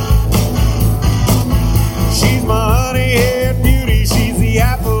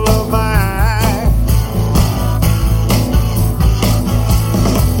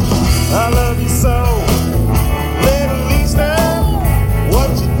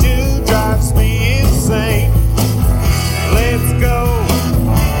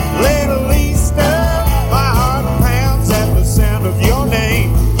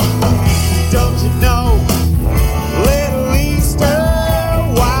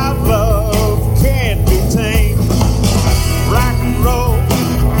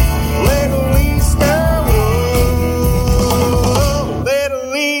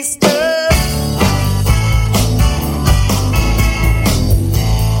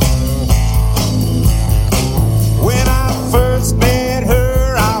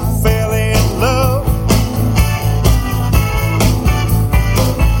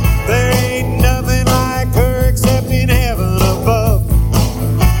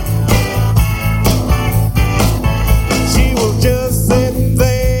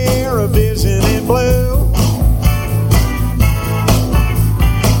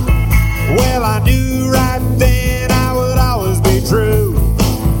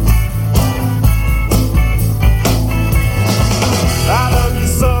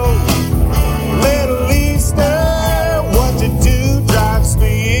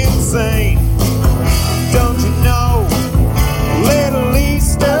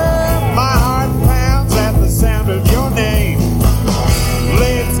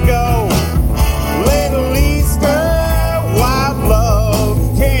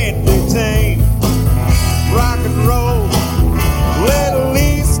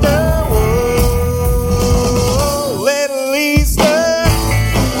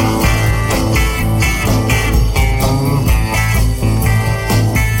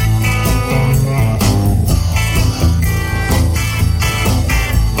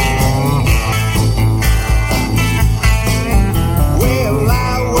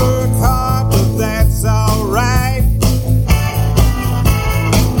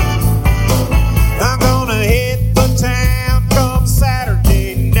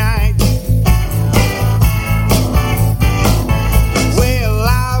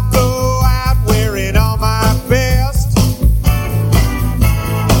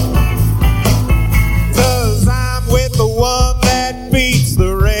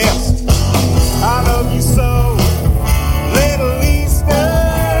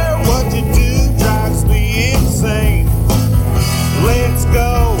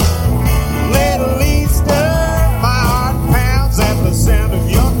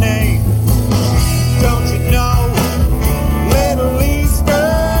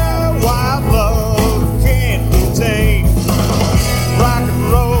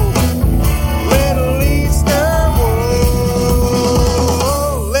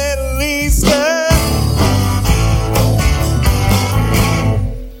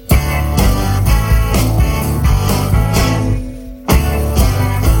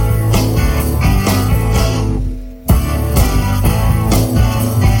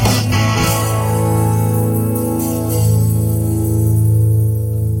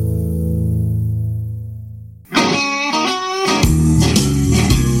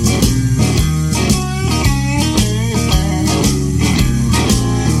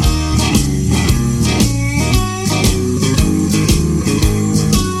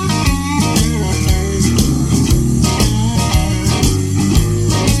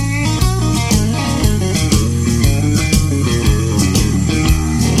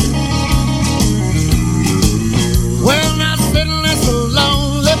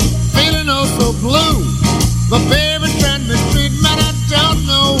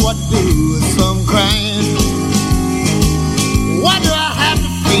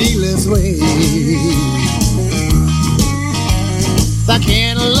 this way. If I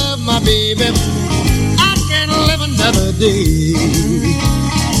can't love my baby, I can't live another day.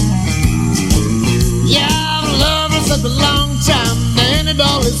 Yeah, I've loved her such a long time, and it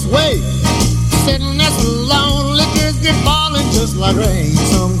all its way. Sitting there so lonely, tears get falling just like rain.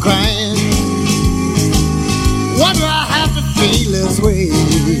 So I'm crying. Why do I have to feel this way?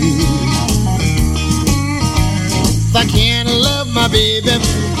 If I can't love my baby,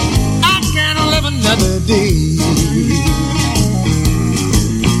 I can't live another day.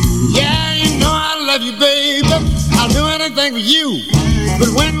 Yeah, you know I love you, baby. I'll do anything for you. But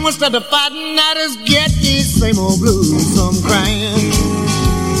when we start to fighting, I just get these same old blues. So I'm crying.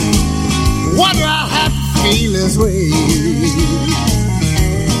 Why do I have to feel this way?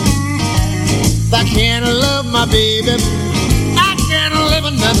 If I can't love my baby, I can't live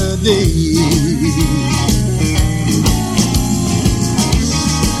another day.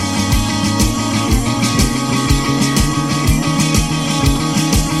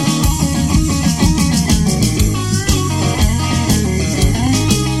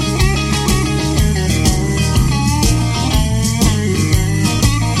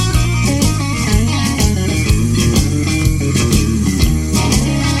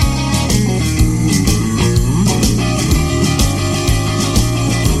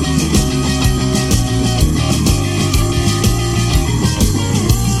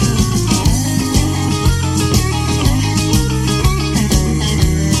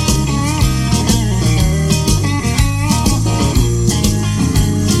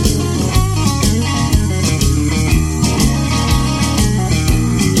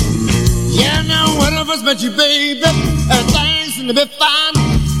 But you, baby, everything seems to be fine.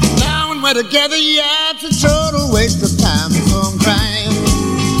 Now when we're together, yeah, it's a total waste of time. So I'm crying.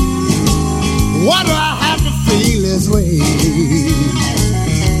 Why do I have to feel this way?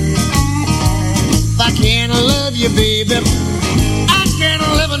 If I can't love you, baby, I can't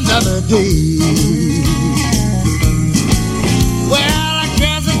live another day. Well, I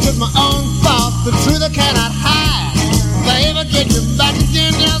guess it's just my own fault. The truth I cannot hide. If I ever get you back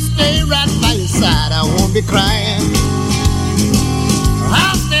again, I'll stay right by your side. I won't be crying.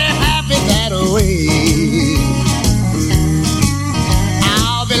 I'll stay happy that way.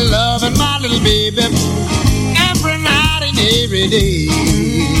 I'll be loving my little baby every night and every day.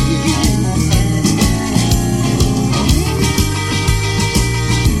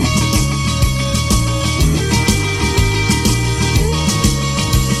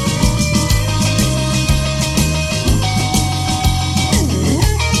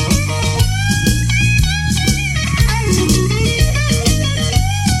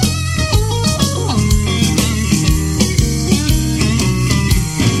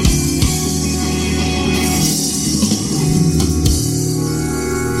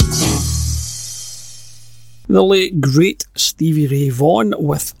 The late great Stevie Ray Vaughan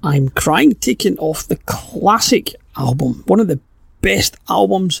with I'm Crying, taken off the classic album, one of the best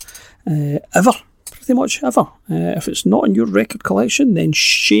albums ever, pretty much ever. If it's not in your record collection, then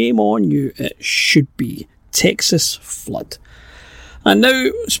shame on you, it should be. Texas Flood. And now,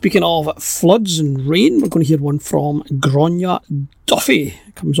 speaking of floods and rain, we're going to hear one from Grania Duffy.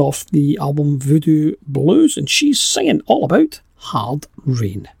 It comes off the album Voodoo Blues, and she's singing all about hard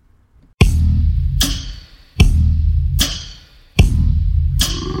rain.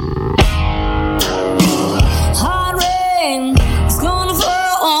 Hard rain is gonna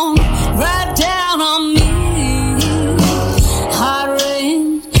fall right down on me. Hard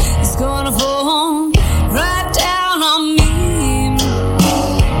rain is gonna fall right down on me.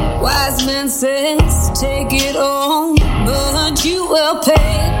 Wise man says take it all, but you will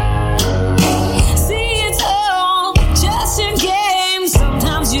pay. See, it's all just a game.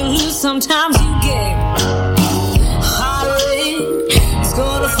 Sometimes you lose, sometimes you gain. Hard rain is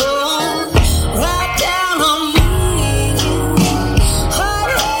gonna fall right down on me.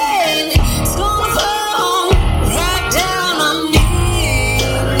 Hard rain is gonna fall right down on me.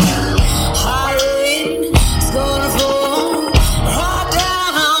 Hard rain is gonna fall right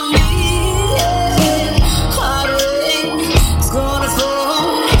down on me. Hard rain is gonna fall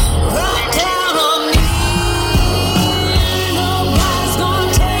right down on me. Nobody's gonna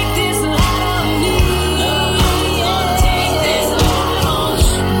take this light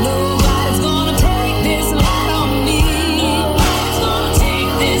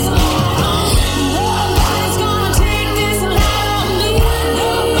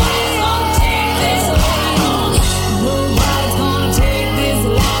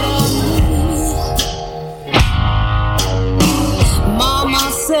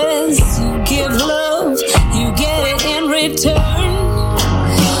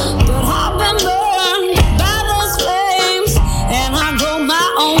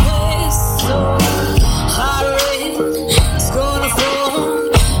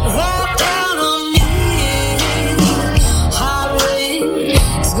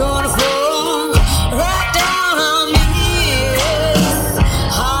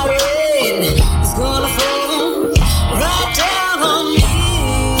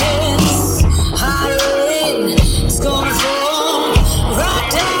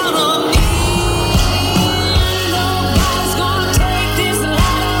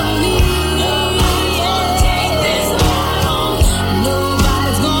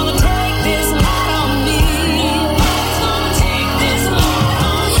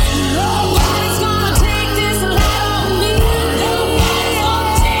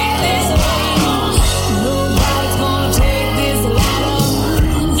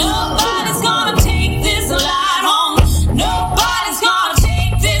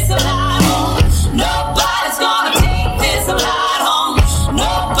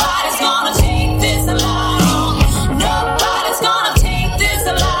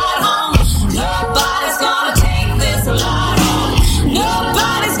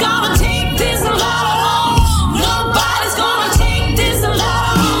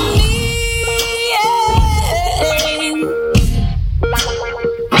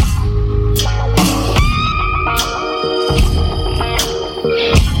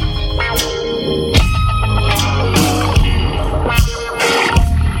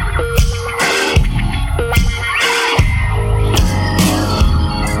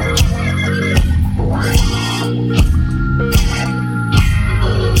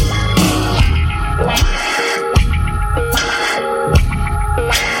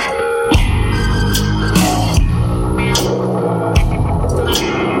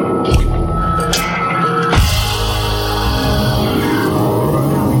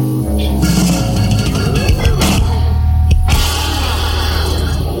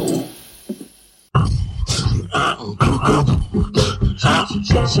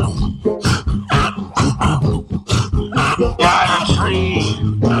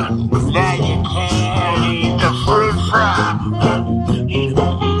that you can't eat the fruit from.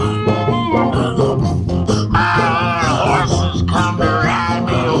 Horses come to ride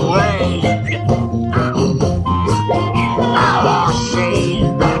me away. I want to see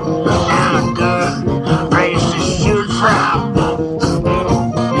not a good place to shoot from.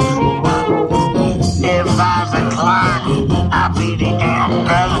 If I was a clock, I'd be the end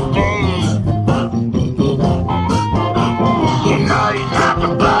of the day. You know you're not the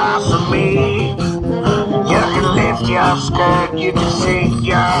boss of me. You can lift your skirt, you can shake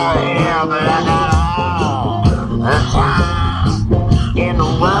your hair, but I got all the time in the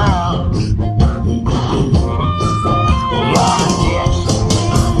world. You're just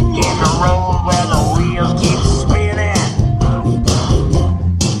in the road where the wheels keep spinning.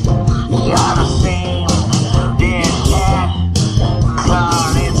 You're the same dead cat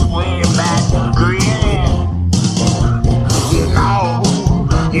clawing its way back to grinning. You know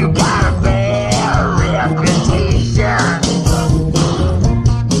you got a bad reputation.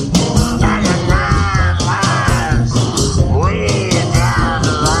 And your 9 lives way down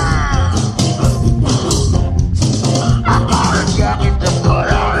the line. I bought a jacket to put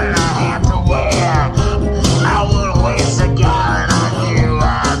on and a hat to wear. I wouldn't waste a gallon on you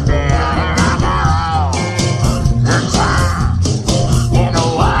out there. And I got all the time in the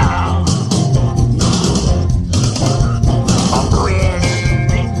world. A bridge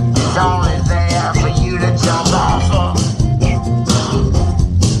is only there for you to jump off of.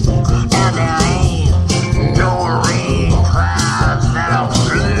 And there ain't no rain clouds that are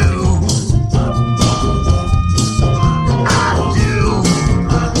blue. I do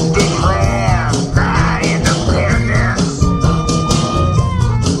declare my independence.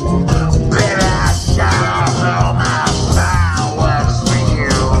 Baby, I shut off all my fireworks for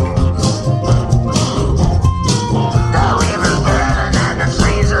you. The river's burning and the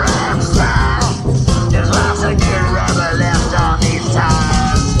trees are on fire. There's lots of good rubber left on these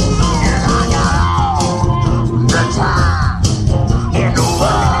tires. And I got all the time in the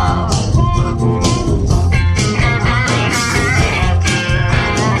world.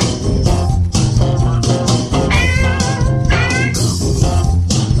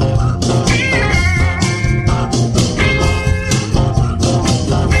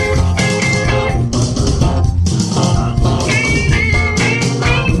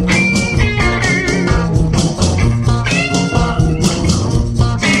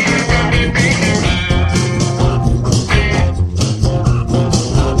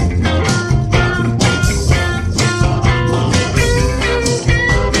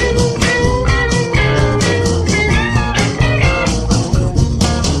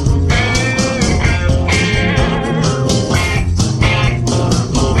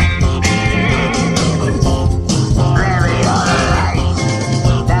 Baby, you're the light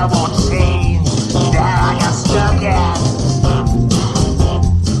that won't change, that I got stuck at.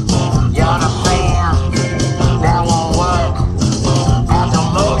 You're the fan that won't work at the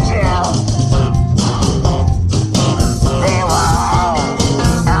motel. They were all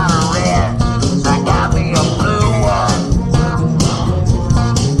out of red, so I got me a blue one.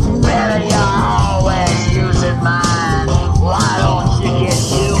 Baby, you're always using mine. Why don't you get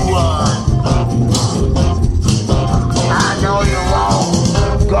you one? I know you won't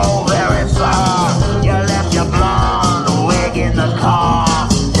go very far. You left your blonde wig in the car.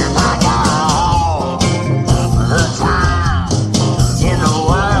 And I got all the time in the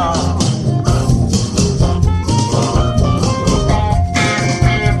world.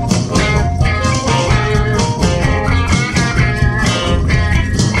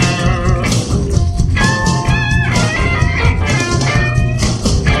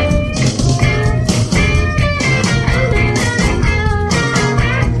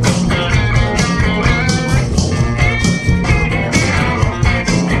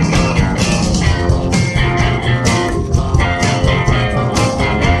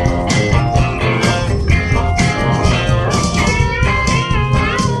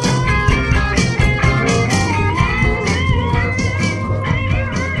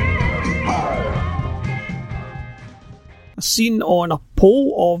 Seen on a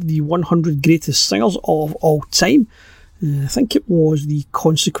poll of the 100 greatest singers of all time. I think it was the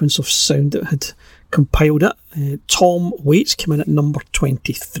Consequence of Sound that had compiled it. Tom Waits came in at number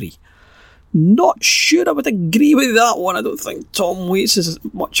 23. Not sure I would agree with that one. I don't think Tom Waits is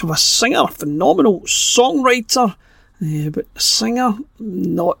much of a singer. Phenomenal songwriter, but singer,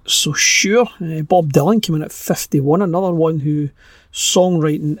 not so sure. Bob Dylan came in at 51. Another one who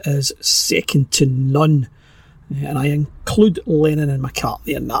songwriting is second to none. And I include Lennon and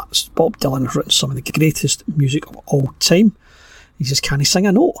McCartney in that. Bob Dylan has written some of the greatest music of all time. he just can't sing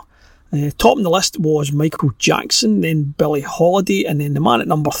a note. Top on the list was Michael Jackson, then Billie Holiday, and then the man at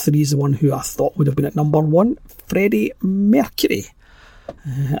number 3 is the one who I thought would have been at number 1, Freddie Mercury.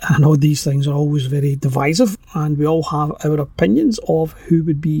 I know these things are always very divisive, and we all have our opinions of who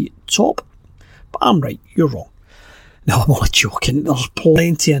would be top, but I'm right, you're wrong. No, I'm only joking. There's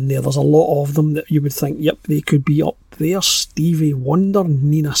plenty in there. There's a lot of them that you would think, yep, they could be up there. Stevie Wonder,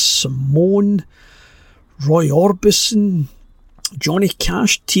 Nina Simone, Roy Orbison, Johnny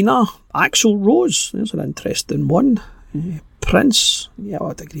Cash, Tina, Axl Rose. There's an interesting one. Prince. Yeah,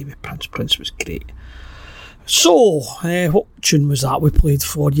 I'd agree with Prince. Prince was great. So, what tune was that we played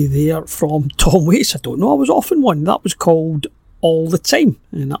for you there from Tom Waits? I don't know. I was off in one. That was called All the Time.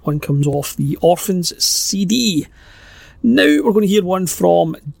 And that one comes off the Orphans CD. Now we're going to hear one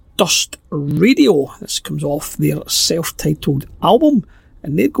from Dust Radio. This comes off their self-titled album,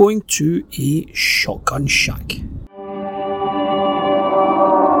 and they're going to a Shotgun Shack.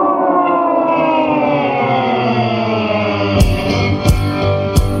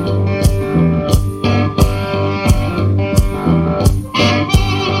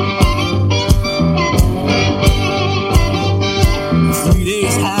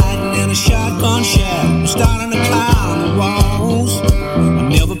 Shotgun shack, starting to climb the walls. I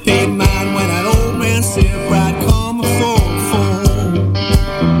never paid mine when that old man said, "Bride, come before the phone."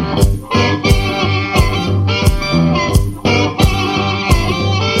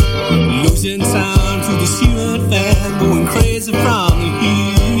 Losing time to the ceiling fan, going crazy from the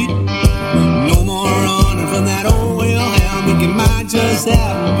heat. No more running from that old hellhound, thinking might just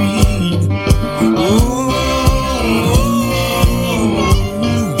have a beat. Oh.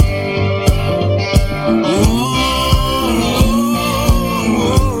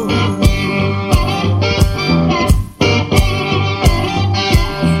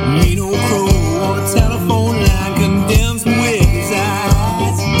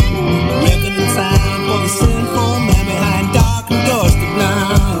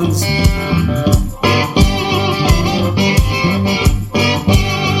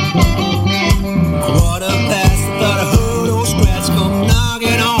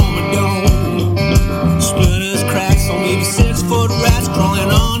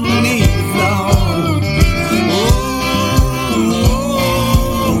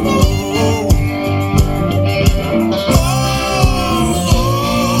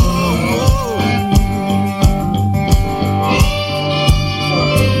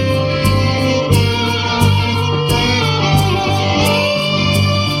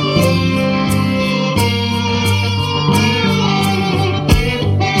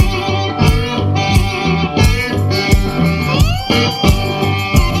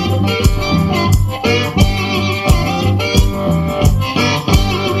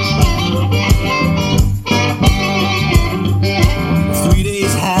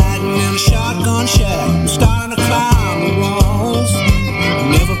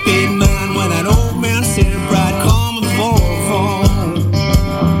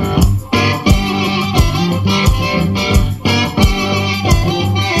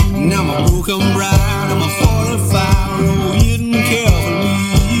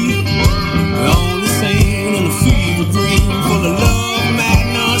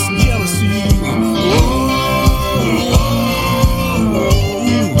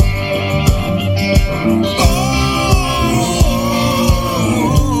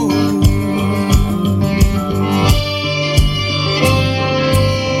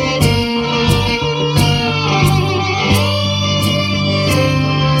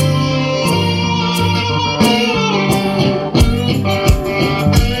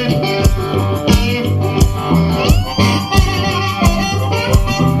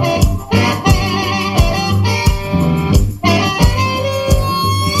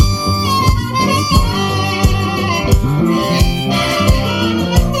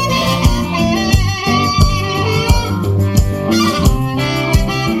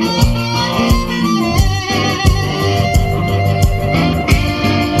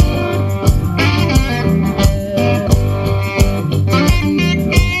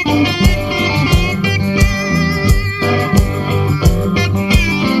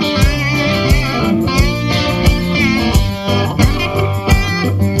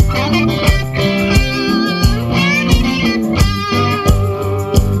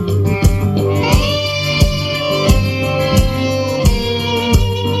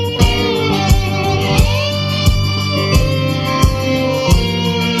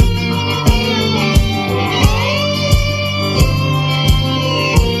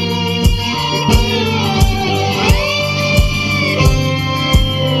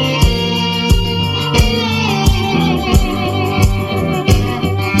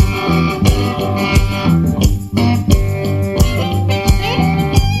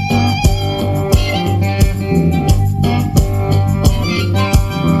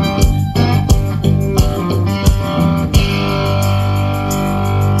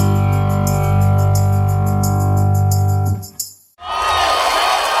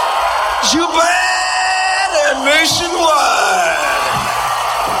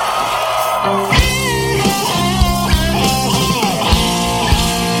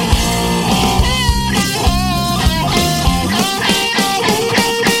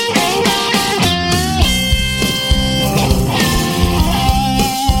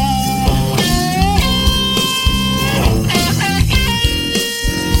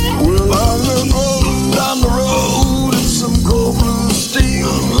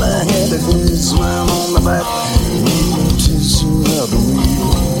 man on the back, chasing out the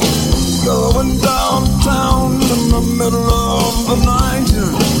wheel. Going downtown in the middle of the night,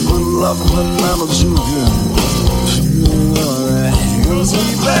 with Loveland and a sugar. Feeling alright, cause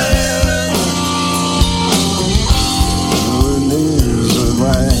he bad. When it's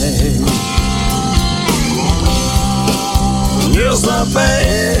right. Yes, I'm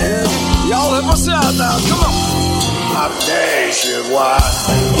bad. Y'all help us out now, come on. I'm nationwide.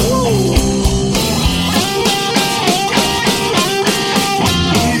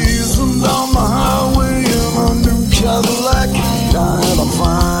 Easing down the highway in a new Cadillac. I had a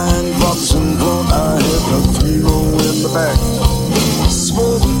fine box in front, I had a 3-0 in the back.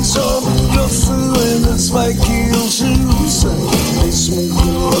 Smoking short gusto in its spiky heel shoes. They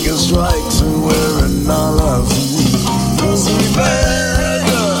smoking lucky strikes and wearing all of them. Cause we bad,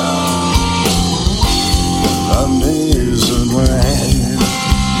 amazing rain.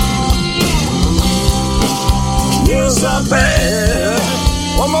 Yes, I'm bad.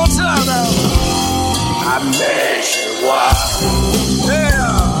 One more time now. I'm nationwide.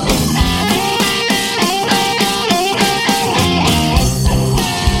 Yeah.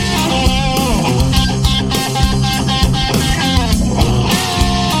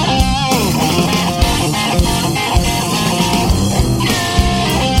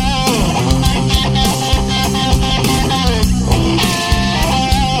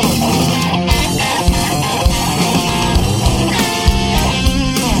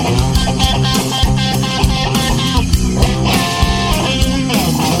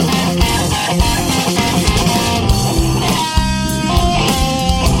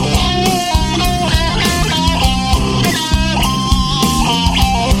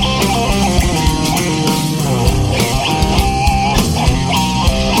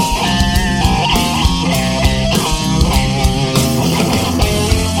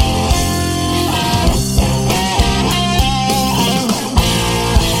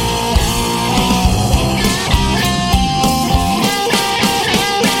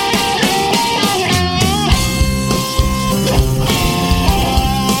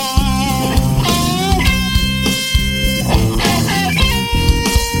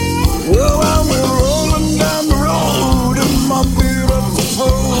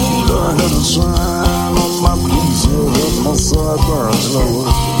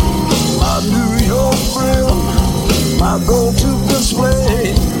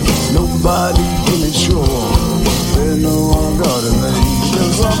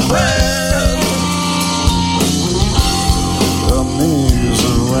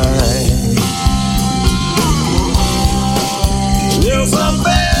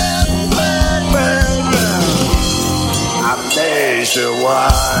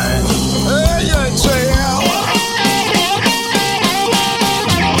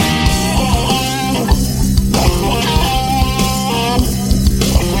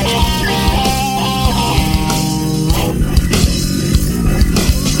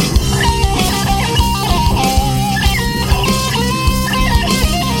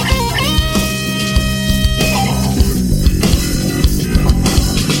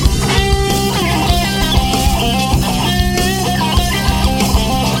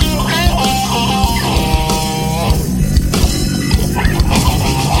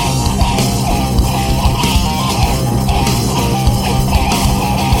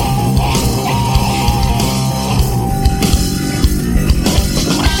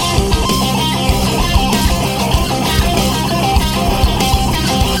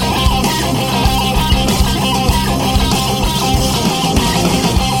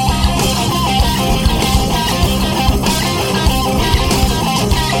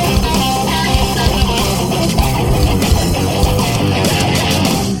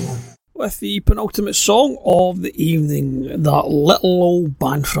 The penultimate song of the evening, that little old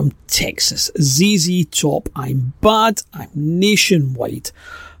band from Texas, ZZ Top. I'm Bad, I'm Nationwide.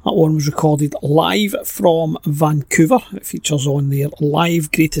 That one was recorded live from Vancouver. It features on their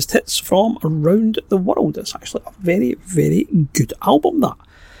live greatest hits from around the world. It's actually a very, very good album, that.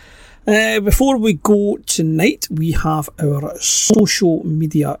 Before we go tonight, we have our social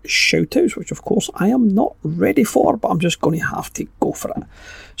media shout-outs, which of course I am not ready for, but I'm just going to have to go for it.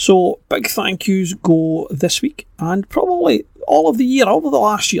 So big thank yous go this week, and probably all of the year, over the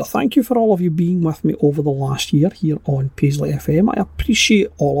last year. Thank you for all of you being with me over the last year here on Paisley FM. I appreciate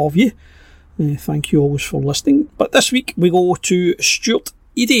all of you. Thank you always for listening. But this week we go to Stuart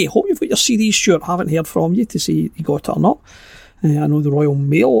Edie. Hope you've got your CD, Stuart. Haven't heard from you to see you got it or not. I know the Royal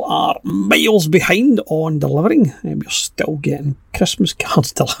Mail are miles behind on delivering. We're still getting Christmas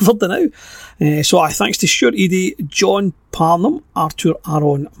cards delivered now. So thanks to Stuart Eady, John Parnham, Arthur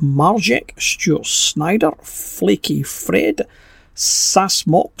Aaron Marjek, Stuart Snyder, Flaky Fred,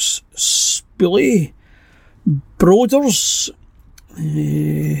 Sassmox, Spoolie, Broders,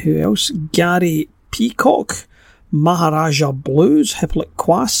 who else? Gary Peacock, Maharaja Blues, Hippolyte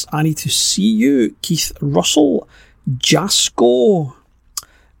Quass, I Need to See You, Keith Russell, Jasco,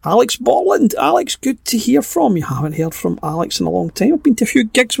 Alex Borland. Alex, good to hear from you. Haven't heard from Alex in a long time. I've been to a few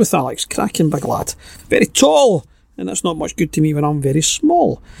gigs with Alex. Cracking big lad. Very tall, and that's not much good to me when I'm very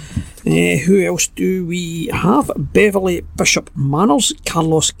small. Who else do we have? Beverly Bishop Manners,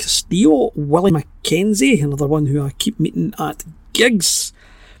 Carlos Castillo, Willie Mackenzie, another one who I keep meeting at gigs.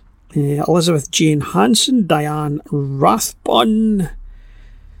 Elizabeth Jane Hanson, Diane Rathbun.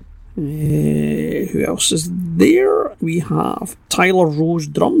 Who else is there? We have Tyler Rose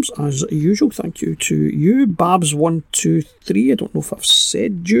Drums, as usual. Thank you to you. Babs123, I don't know if I've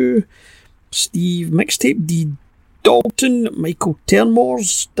said you. Steve Mixtape, D Dalton, Michael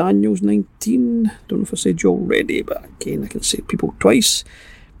Termors, Daniels19, don't know if I said you already, but again I can say people twice.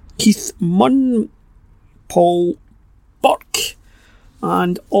 Keith Munn, Paul Burke,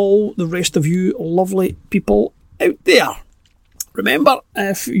 and all the rest of you lovely people out there. Remember,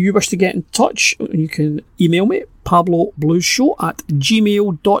 if you wish to get in touch, you can email me,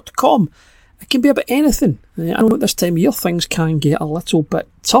 pablobluesshow@gmail.com. It can be about anything. I know at this time of year things can get a little bit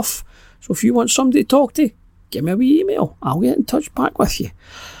tough, so if you want somebody to talk to, give me a wee email. I'll get in touch back with you.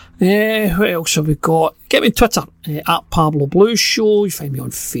 What else have we got? Get me on Twitter, at Pablo Blues Show. You find me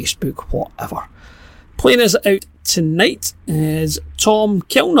on Facebook, whatever. Playing us out tonight is Tom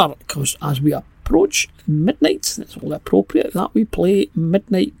Kilner, because as we approach midnight, it's only appropriate that we play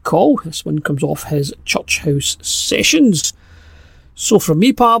Midnight Call. This one comes off his Church House Sessions. So from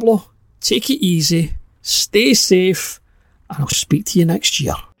me, Pablo, take it easy, stay safe, and I'll speak to you next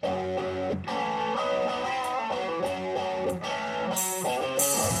year.